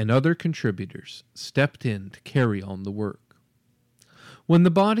 and other contributors stepped in to carry on the work. When the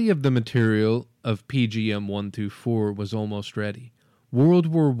body of the material of PGM 1-4 was almost ready, World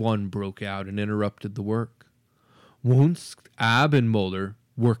War I broke out and interrupted the work. Wunst, Ab, and Muller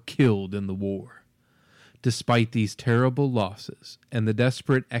were killed in the war. Despite these terrible losses and the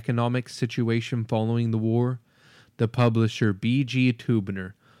desperate economic situation following the war, the publisher B.G.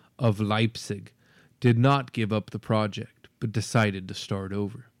 Tubner of Leipzig did not give up the project, but decided to start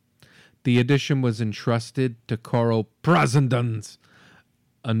over. The edition was entrusted to Karl Prasendans,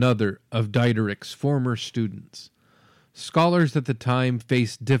 another of Dieterich's former students. Scholars at the time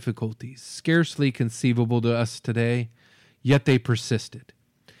faced difficulties scarcely conceivable to us today, yet they persisted.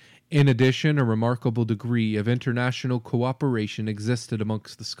 In addition, a remarkable degree of international cooperation existed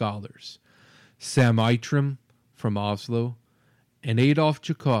amongst the scholars. Sam Eitram from Oslo and Adolf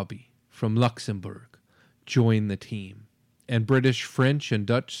Jacobi from Luxembourg joined the team, and British, French, and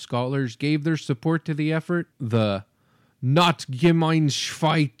Dutch scholars gave their support to the effort. The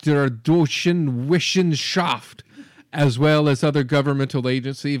Notgemeinschaft der Deutschen Wissenschaft, as well as other governmental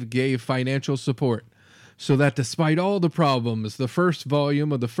agencies, gave financial support, so that despite all the problems, the first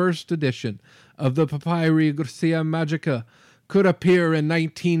volume of the first edition of the Papyri Graecia Magica could appear in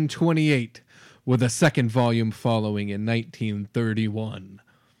 1928, with a second volume following in 1931.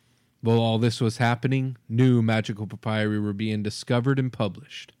 While all this was happening, new magical papyri were being discovered and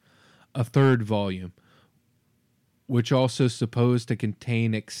published. A third volume, which also supposed to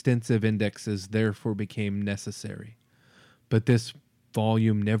contain extensive indexes, therefore became necessary. But this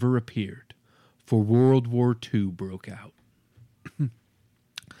volume never appeared, for World War II broke out.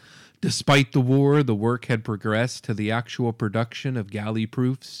 Despite the war, the work had progressed to the actual production of galley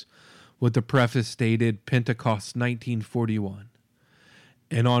proofs, with the preface dated Pentecost 1941.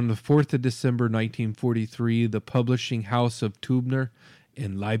 And on the 4th of December 1943, the publishing house of Tubner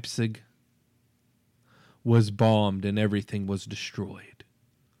in Leipzig was bombed and everything was destroyed.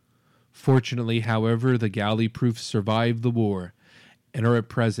 Fortunately, however, the galley proofs survived the war and are at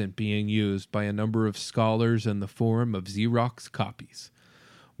present being used by a number of scholars in the form of Xerox copies.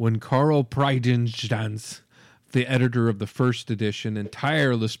 When Karl Preidenstans, the editor of the first edition and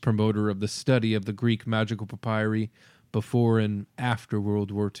tireless promoter of the study of the Greek magical papyri before and after World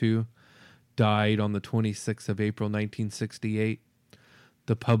War II, died on the 26th of April 1968,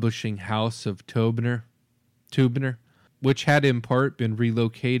 the publishing house of Tubner, which had in part been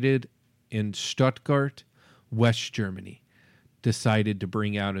relocated in Stuttgart, West Germany, decided to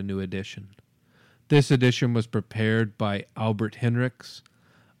bring out a new edition. This edition was prepared by Albert Henrichs,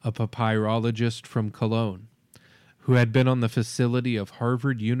 a papyrologist from Cologne, who had been on the facility of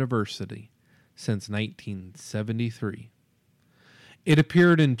Harvard University since 1973. It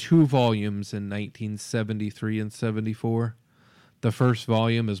appeared in 2 volumes in 1973 and 74. The first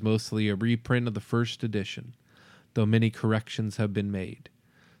volume is mostly a reprint of the first edition, though many corrections have been made.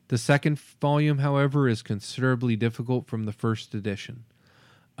 The second volume, however, is considerably difficult from the first edition.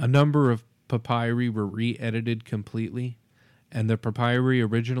 A number of papyri were re-edited completely, and the papyri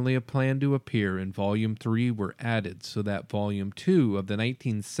originally planned to appear in Volume 3 were added so that Volume 2 of the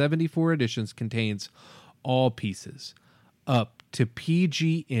 1974 editions contains all pieces up to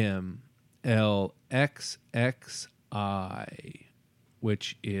PGM LXXI,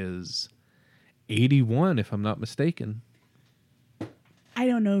 which is 81 if I'm not mistaken. I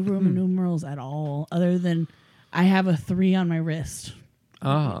don't know Roman numerals at all, other than I have a 3 on my wrist.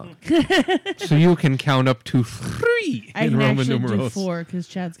 Ah. So you can count up to 3 I in can Roman actually numerals. do 4 because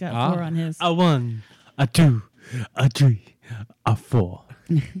Chad's got 4 on his. A 1, a 2, a 3, a 4.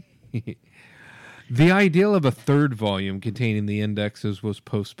 The ideal of a third volume containing the indexes was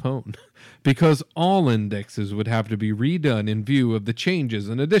postponed because all indexes would have to be redone in view of the changes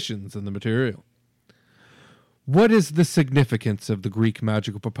and additions in the material. What is the significance of the Greek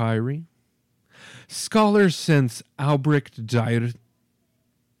magical papyri? Scholars since Albrecht Dieterich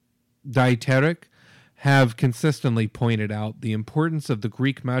have consistently pointed out the importance of the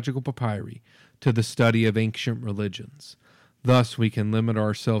Greek magical papyri to the study of ancient religions. Thus, we can limit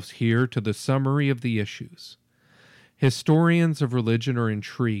ourselves here to the summary of the issues. Historians of religion are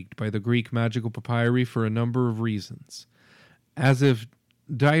intrigued by the Greek magical papyri for a number of reasons. As if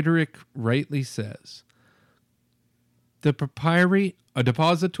Dieterich rightly says, the papyri, a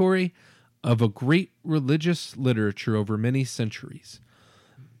depository of a great religious literature over many centuries.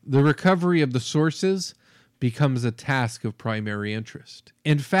 The recovery of the sources becomes a task of primary interest.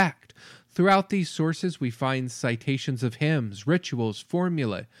 In fact, throughout these sources we find citations of hymns, rituals,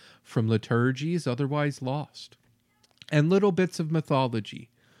 formulae from liturgies otherwise lost, and little bits of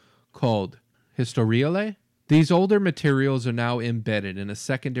mythology called historiale. These older materials are now embedded in a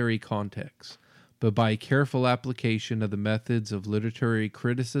secondary context, but by careful application of the methods of literary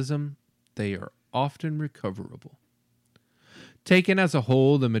criticism, they are often recoverable. Taken as a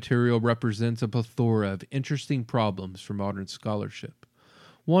whole, the material represents a plethora of interesting problems for modern scholarship.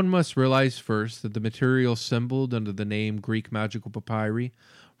 One must realize first that the material assembled under the name Greek Magical Papyri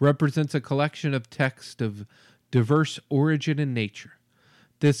represents a collection of texts of diverse origin and nature.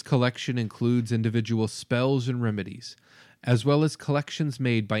 This collection includes individual spells and remedies, as well as collections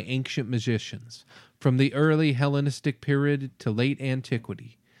made by ancient magicians from the early Hellenistic period to late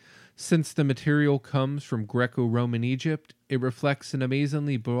antiquity. Since the material comes from Greco-Roman Egypt, it reflects an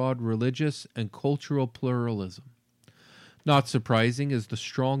amazingly broad religious and cultural pluralism. Not surprising is the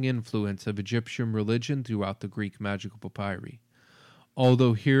strong influence of Egyptian religion throughout the Greek magical papyri,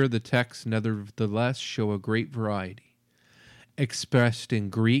 although here the texts nevertheless show a great variety. Expressed in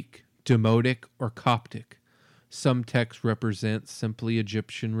Greek, Demotic, or Coptic, some texts represent simply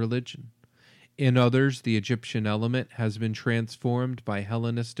Egyptian religion. In others, the Egyptian element has been transformed by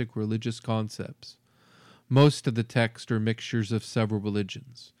Hellenistic religious concepts. Most of the texts are mixtures of several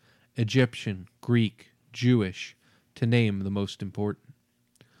religions, Egyptian, Greek, Jewish, to name the most important.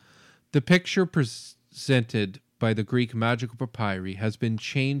 The picture presented by the Greek magical papyri has been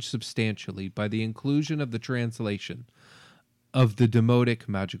changed substantially by the inclusion of the translation of the Demotic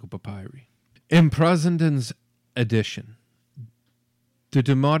magical papyri. In Prasenden's edition, the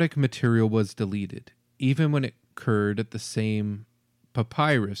Demotic material was deleted, even when it occurred at the same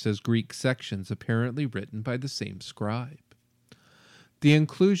papyrus as Greek sections apparently written by the same scribe. The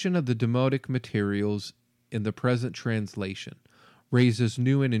inclusion of the Demotic materials in the present translation raises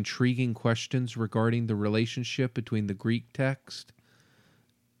new and intriguing questions regarding the relationship between the Greek text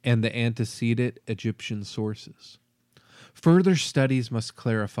and the antecedent Egyptian sources. Further studies must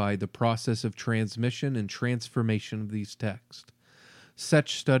clarify the process of transmission and transformation of these texts.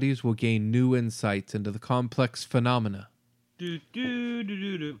 Such studies will gain new insights into the complex phenomena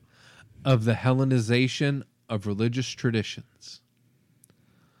of the Hellenization of religious traditions.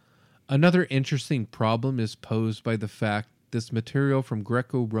 Another interesting problem is posed by the fact this material from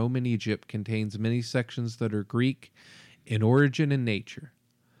Greco-Roman Egypt contains many sections that are Greek in origin and nature.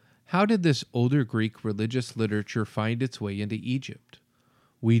 How did this older Greek religious literature find its way into Egypt?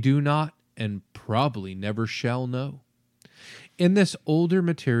 We do not, and probably never shall know. In this older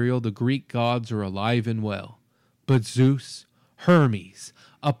material, the Greek gods are alive and well, but Zeus, Hermes,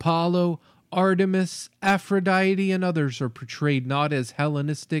 Apollo, Artemis, Aphrodite, and others are portrayed not as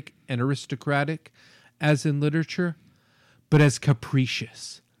Hellenistic and aristocratic, as in literature, but as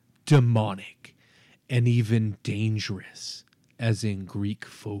capricious, demonic, and even dangerous, as in Greek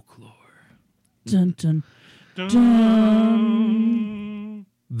folklore. Dun, dun, dun.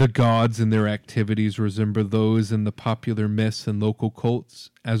 The gods and their activities resemble those in the popular myths and local cults,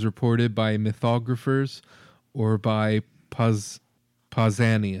 as reported by mythographers or by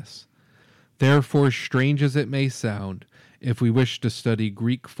Pausanias. Therefore, strange as it may sound, if we wish to study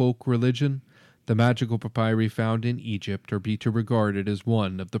Greek folk religion, the magical papyri found in Egypt are to be regarded as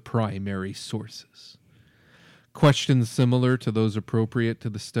one of the primary sources. Questions similar to those appropriate to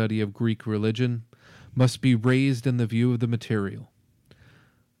the study of Greek religion must be raised in the view of the material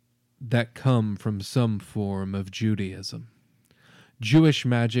that come from some form of Judaism. Jewish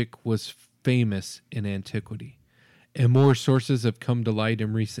magic was famous in antiquity, and more sources have come to light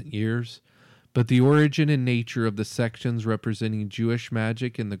in recent years, but the origin and nature of the sections representing Jewish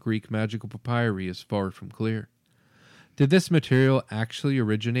magic in the Greek magical papyri is far from clear. Did this material actually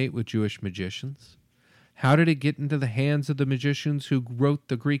originate with Jewish magicians? How did it get into the hands of the magicians who wrote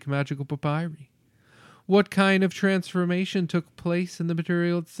the Greek magical papyri? What kind of transformation took place in the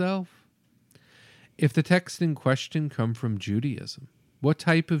material itself? If the texts in question come from Judaism, what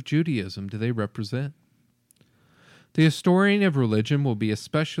type of Judaism do they represent? The historian of religion will be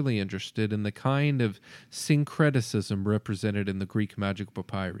especially interested in the kind of syncretism represented in the Greek magical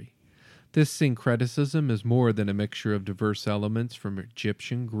papyri. This syncretism is more than a mixture of diverse elements from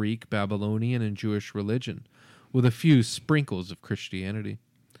Egyptian, Greek, Babylonian, and Jewish religion, with a few sprinkles of Christianity.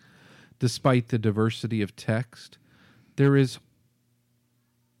 Despite the diversity of text, there is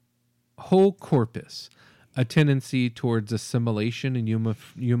whole corpus, a tendency towards assimilation and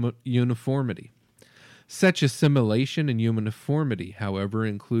uniformity. Such assimilation and uniformity, however,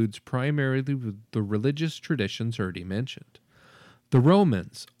 includes primarily the religious traditions already mentioned. The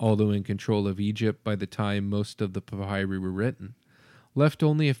Romans, although in control of Egypt by the time most of the papyri were written, left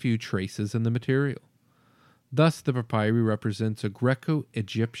only a few traces in the material. Thus, the papyri represents a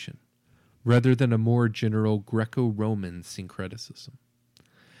Greco-Egyptian, rather than a more general Greco-Roman syncretism.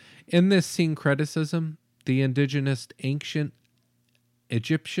 In this syncretism, the indigenous ancient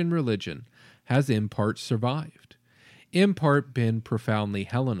Egyptian religion has in part survived, in part been profoundly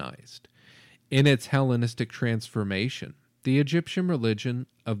Hellenized. In its Hellenistic transformation, the Egyptian religion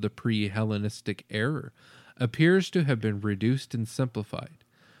of the pre-Hellenistic era appears to have been reduced and simplified,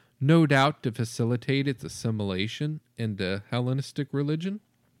 no doubt to facilitate its assimilation into Hellenistic religion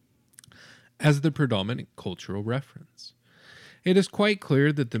as the predominant cultural reference. It is quite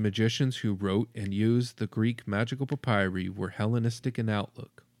clear that the magicians who wrote and used the Greek magical papyri were Hellenistic in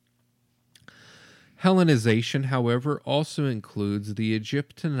outlook. Hellenization, however, also includes the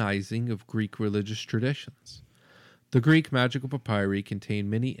Egyptianizing of Greek religious traditions. The Greek magical papyri contain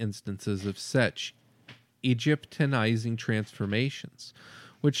many instances of such Egyptianizing transformations,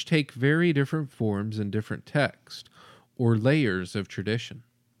 which take very different forms in different texts, or layers of tradition.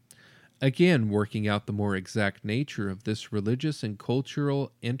 Again, working out the more exact nature of this religious and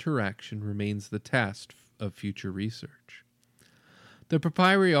cultural interaction remains the task of future research. The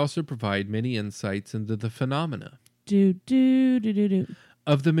papyri also provide many insights into the phenomena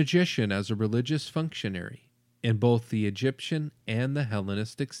of the magician as a religious functionary in both the Egyptian and the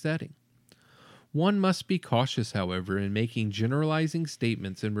Hellenistic setting. One must be cautious, however, in making generalizing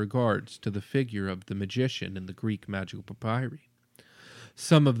statements in regards to the figure of the magician in the Greek magical papyri.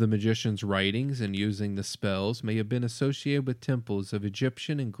 Some of the magician's writings and using the spells may have been associated with temples of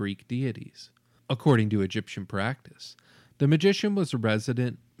Egyptian and Greek deities. According to Egyptian practice, the magician was a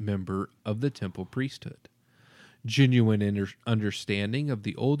resident member of the temple priesthood. Genuine understanding of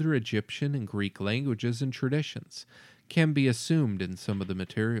the older Egyptian and Greek languages and traditions can be assumed in some of the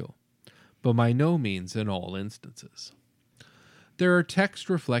material, but by no means in all instances. There are texts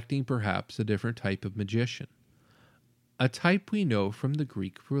reflecting perhaps a different type of magician, a type we know from the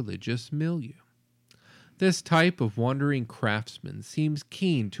Greek religious milieu. This type of wandering craftsman seems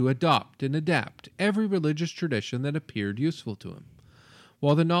keen to adopt and adapt every religious tradition that appeared useful to him,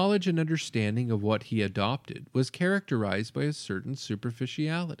 while the knowledge and understanding of what he adopted was characterized by a certain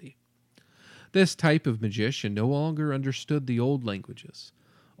superficiality. This type of magician no longer understood the old languages,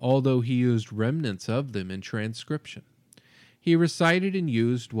 although he used remnants of them in transcription. He recited and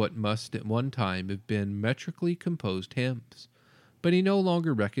used what must at one time have been metrically composed hymns, but he no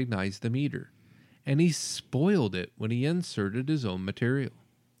longer recognized the meter, and he spoiled it when he inserted his own material.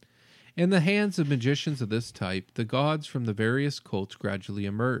 In the hands of magicians of this type, the gods from the various cults gradually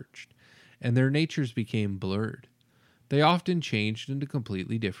emerged, and their natures became blurred. They often changed into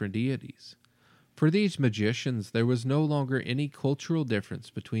completely different deities. For these magicians, there was no longer any cultural difference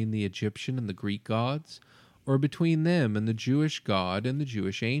between the Egyptian and the Greek gods, or between them and the Jewish God and the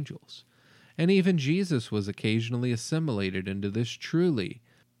Jewish angels. And even Jesus was occasionally assimilated into this truly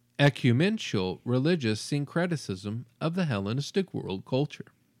ecumenical religious syncretism of the Hellenistic world culture.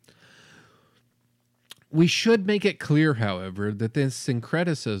 We should make it clear, however, that this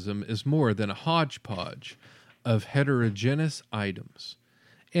syncretism is more than a hodgepodge of heterogeneous items.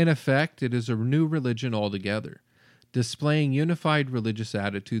 In effect, it is a new religion altogether, displaying unified religious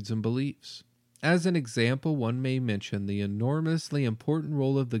attitudes and beliefs. As an example, one may mention the enormously important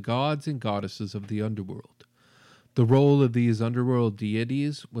role of the gods and goddesses of the underworld. The role of these underworld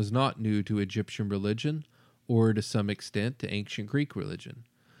deities was not new to Egyptian religion, or to some extent to ancient Greek religion,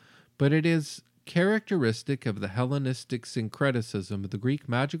 but it is characteristic of the Hellenistic syncretism of the Greek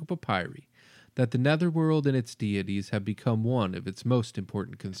magical papyri that the netherworld and its deities have become one of its most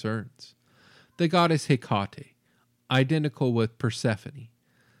important concerns. The goddess Hecate, identical with Persephone,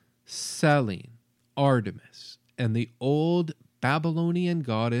 Selene, Artemis, and the old Babylonian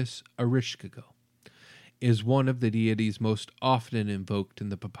goddess Erishkigal, is one of the deities most often invoked in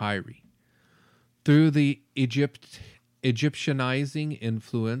the papyri. Through the Egyptianizing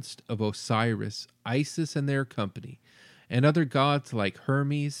influence of Osiris, Isis and their company, and other gods like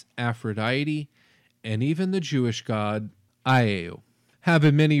Hermes, Aphrodite, and even the Jewish god Io, have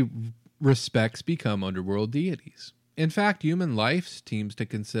in many respects become underworld deities. In fact, human life seems to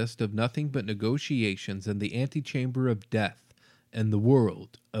consist of nothing but negotiations in the antechamber of death and the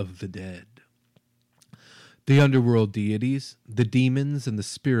world of the dead. The underworld deities, the demons and the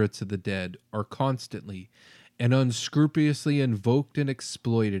spirits of the dead, are constantly and unscrupulously invoked and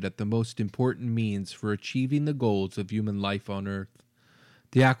exploited at the most important means for achieving the goals of human life on earth: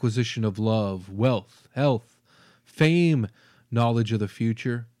 the acquisition of love, wealth, health, fame, knowledge of the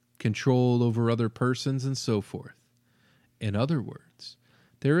future, control over other persons, and so forth. In other words,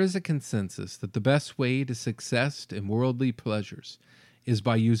 there is a consensus that the best way to success in worldly pleasures is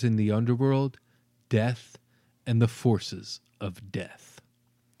by using the underworld, death, and the forces of death.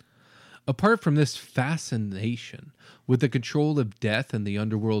 Apart from this fascination with the control of death and the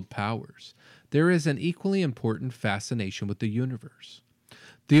underworld powers, there is an equally important fascination with the universe.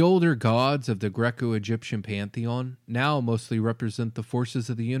 The older gods of the Greco-Egyptian pantheon now mostly represent the forces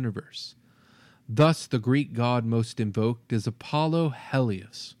of the universe. Thus, the Greek god most invoked is Apollo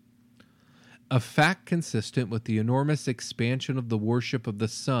Helios, a fact consistent with the enormous expansion of the worship of the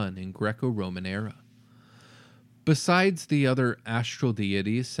sun in Greco-Roman era. Besides the other astral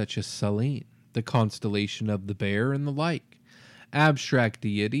deities such as Selene, the constellation of the bear, and the like, abstract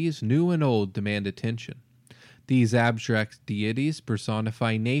deities, new and old, demand attention. These abstract deities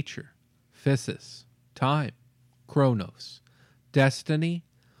personify nature, physis, time, chronos, destiny,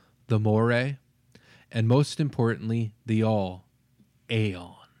 the more, and most importantly, the all,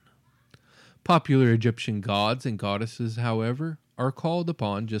 aeon. Popular Egyptian gods and goddesses, however, are called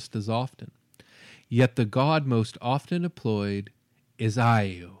upon just as often. Yet the god most often employed is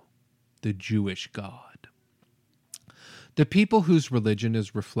Io, the Jewish god. The people whose religion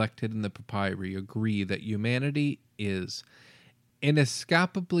is reflected in the papyri agree that humanity is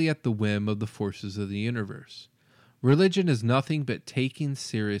inescapably at the whim of the forces of the universe. Religion is nothing but taking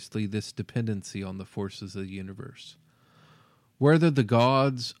seriously this dependency on the forces of the universe. Whether the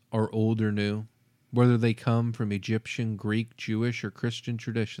gods are old or new, whether they come from Egyptian, Greek, Jewish, or Christian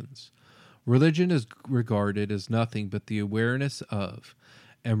traditions. Religion is regarded as nothing but the awareness of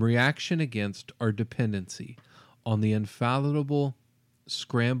and reaction against our dependency on the infallible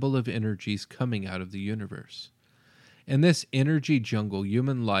scramble of energies coming out of the universe. In this energy jungle,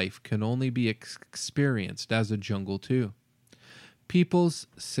 human life can only be experienced as a jungle too. People's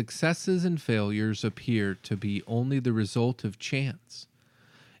successes and failures appear to be only the result of chance.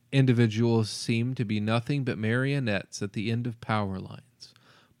 Individuals seem to be nothing but marionettes at the end of power lines,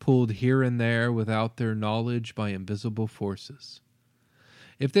 pulled here and there without their knowledge by invisible forces.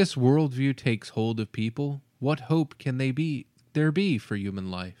 If this worldview takes hold of people, what hope can there be for human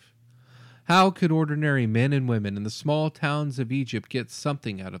life? How could ordinary men and women in the small towns of Egypt get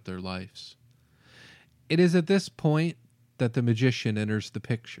something out of their lives? It is at this point that the magician enters the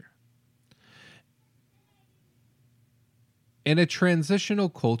picture. In a transitional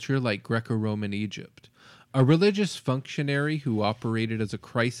culture like Greco-Roman Egypt, a religious functionary who operated as a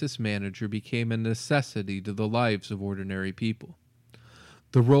crisis manager became a necessity to the lives of ordinary people.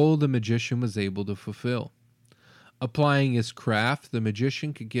 The role the magician was able to fulfill. Applying his craft, the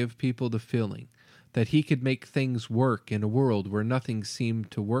magician could give people the feeling that he could make things work in a world where nothing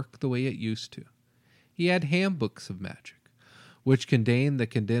seemed to work the way it used to. He had handbooks of magic, which contained the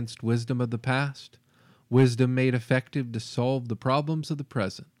condensed wisdom of the past, wisdom made effective to solve the problems of the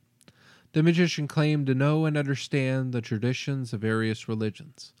present. The magician claimed to know and understand the traditions of various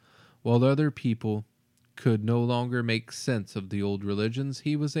religions. While other people could no longer make sense of the old religions,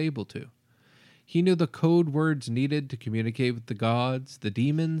 he was able to. He knew the code words needed to communicate with the gods, the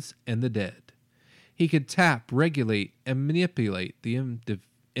demons, and the dead. He could tap, regulate, and manipulate the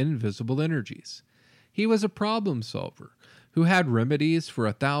invisible energies. He was a problem solver who had remedies for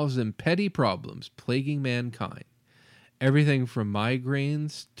 1,000 petty problems plaguing mankind. Everything from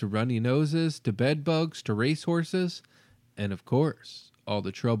migraines to runny noses to bed bugs to racehorses, and of course, all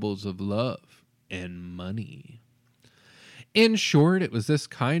the troubles of love and money. In short, it was this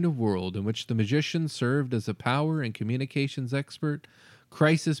kind of world in which the magician served as a power and communications expert,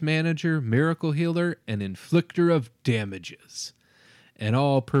 crisis manager, miracle healer, and inflictor of damages. An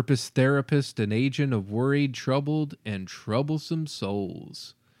all-purpose therapist and agent of worried, troubled, and troublesome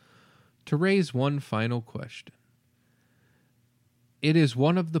souls. To raise one final question. It is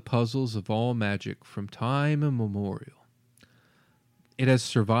one of the puzzles of all magic from time immemorial. It has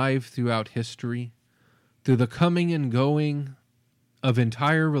survived throughout history, through the coming and going of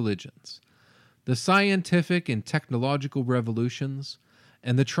entire religions, the scientific and technological revolutions,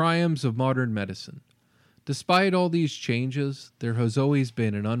 and the triumphs of modern medicine. Despite all these changes, there has always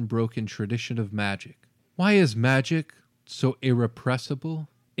been an unbroken tradition of magic. Why is magic so irrepressible,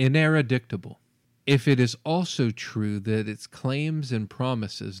 ineradictable, if it is also true that its claims and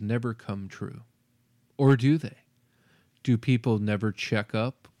promises never come true? Or do they? Do people never check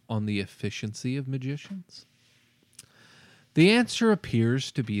up on the efficiency of magicians? The answer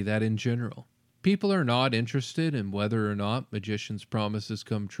appears to be that in general, people are not interested in whether or not magicians' promises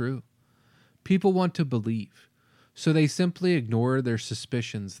come true. People want to believe, so they simply ignore their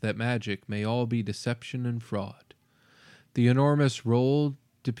suspicions that magic may all be deception and fraud. The enormous role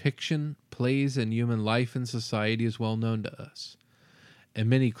depiction plays in human life and society is well known to us. In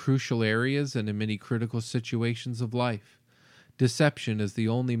many crucial areas and in many critical situations of life, deception is the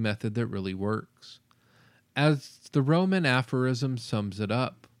only method that really works. As the Roman aphorism sums it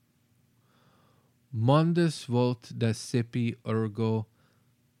up, mundus vult decipi ergo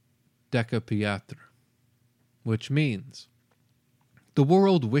decapiatur, which means, the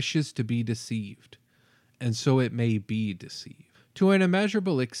world wishes to be deceived, and so it may be deceived. To an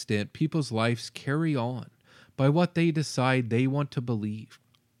immeasurable extent, people's lives carry on by what they decide they want to believe,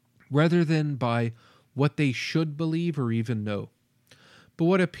 rather than by what they should believe or even know. But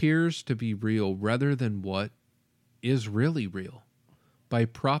what appears to be real rather than what is really real. By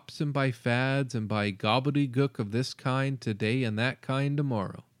props and by fads and by gobbledygook of this kind today and that kind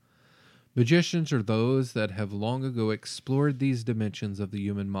tomorrow. Magicians are those that have long ago explored these dimensions of the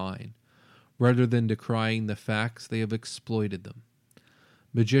human mind, rather than decrying the facts they have exploited them.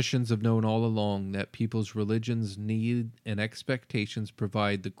 Magicians have known all along that people's religions, need, and expectations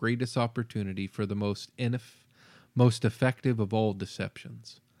provide the greatest opportunity for the most effective of all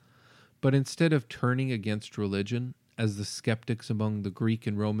deceptions. But instead of turning against religion, as the skeptics among the Greek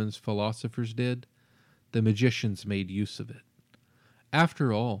and Roman philosophers did, the magicians made use of it.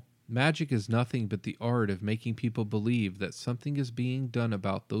 After all, magic is nothing but the art of making people believe that something is being done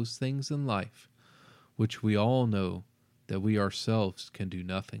about those things in life, which we all know that we ourselves can do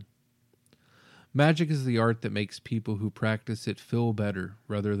nothing. Magic is the art that makes people who practice it feel better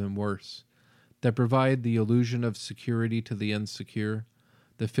rather than worse, that provide the illusion of security to the insecure,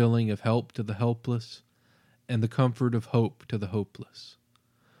 the feeling of help to the helpless, and the comfort of hope to the hopeless.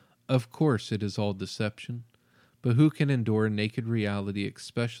 Of course, it is all deception, but who can endure naked reality,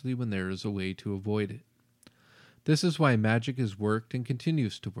 especially when there is a way to avoid it? This is why magic has worked and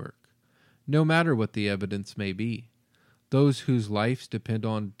continues to work, no matter what the evidence may be. Those whose lives depend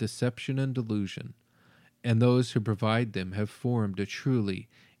on deception and delusion, and those who provide them, have formed a truly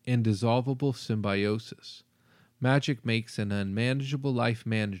indissoluble symbiosis. Magic makes an unmanageable life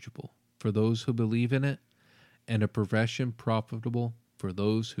manageable for those who believe in it, and a profession profitable for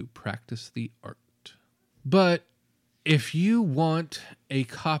those who practice the art. But if you want a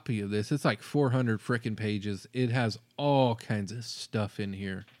copy of this, it's like 400 frickin' pages. It has all kinds of stuff in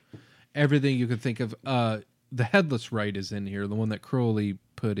here. Everything you could think of. The Headless Rite is in here, the one that Crowley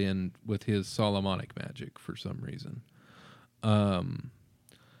put in with his Solomonic magic for some reason.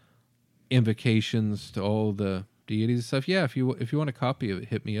 Invocations to all the deities and stuff. Yeah, if you want a copy of it,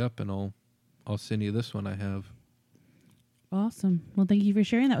 hit me up and I'll send you this one I have. Awesome. Well, thank you for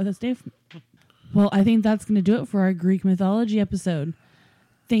sharing that with us, Dave. Well, I think that's going to do it for our Greek mythology episode.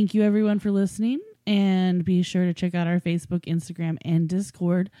 Thank you, everyone, for listening. And be sure to check out our Facebook, Instagram, and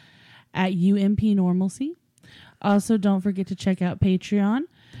Discord at UMP Normalcy. Also, don't forget to check out Patreon.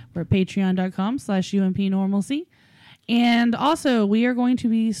 We're at patreon.com/UMP Normalcy. And also, we are going to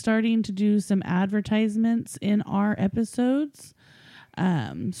be starting to do some advertisements in our episodes.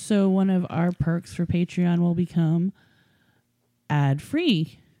 So one of our perks for Patreon will become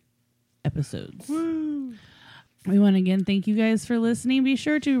ad-free episodes. Woo. We want to again thank you guys for listening. Be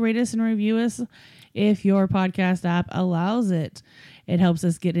sure to rate us and review us if your podcast app allows it. It helps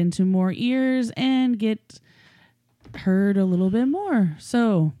us get into more ears and get heard a little bit more.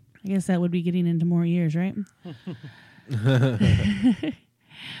 So I guess that would be getting into more ears, right?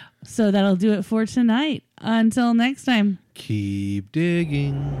 So that'll do it for tonight. Until next time. Keep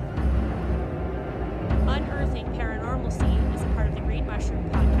digging. Unearthing Paranormalcy is a part of the Green Mushroom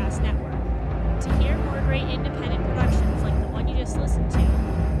Podcast Network. To hear more great independent productions like the one you just listened to,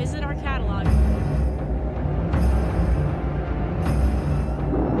 visit our catalog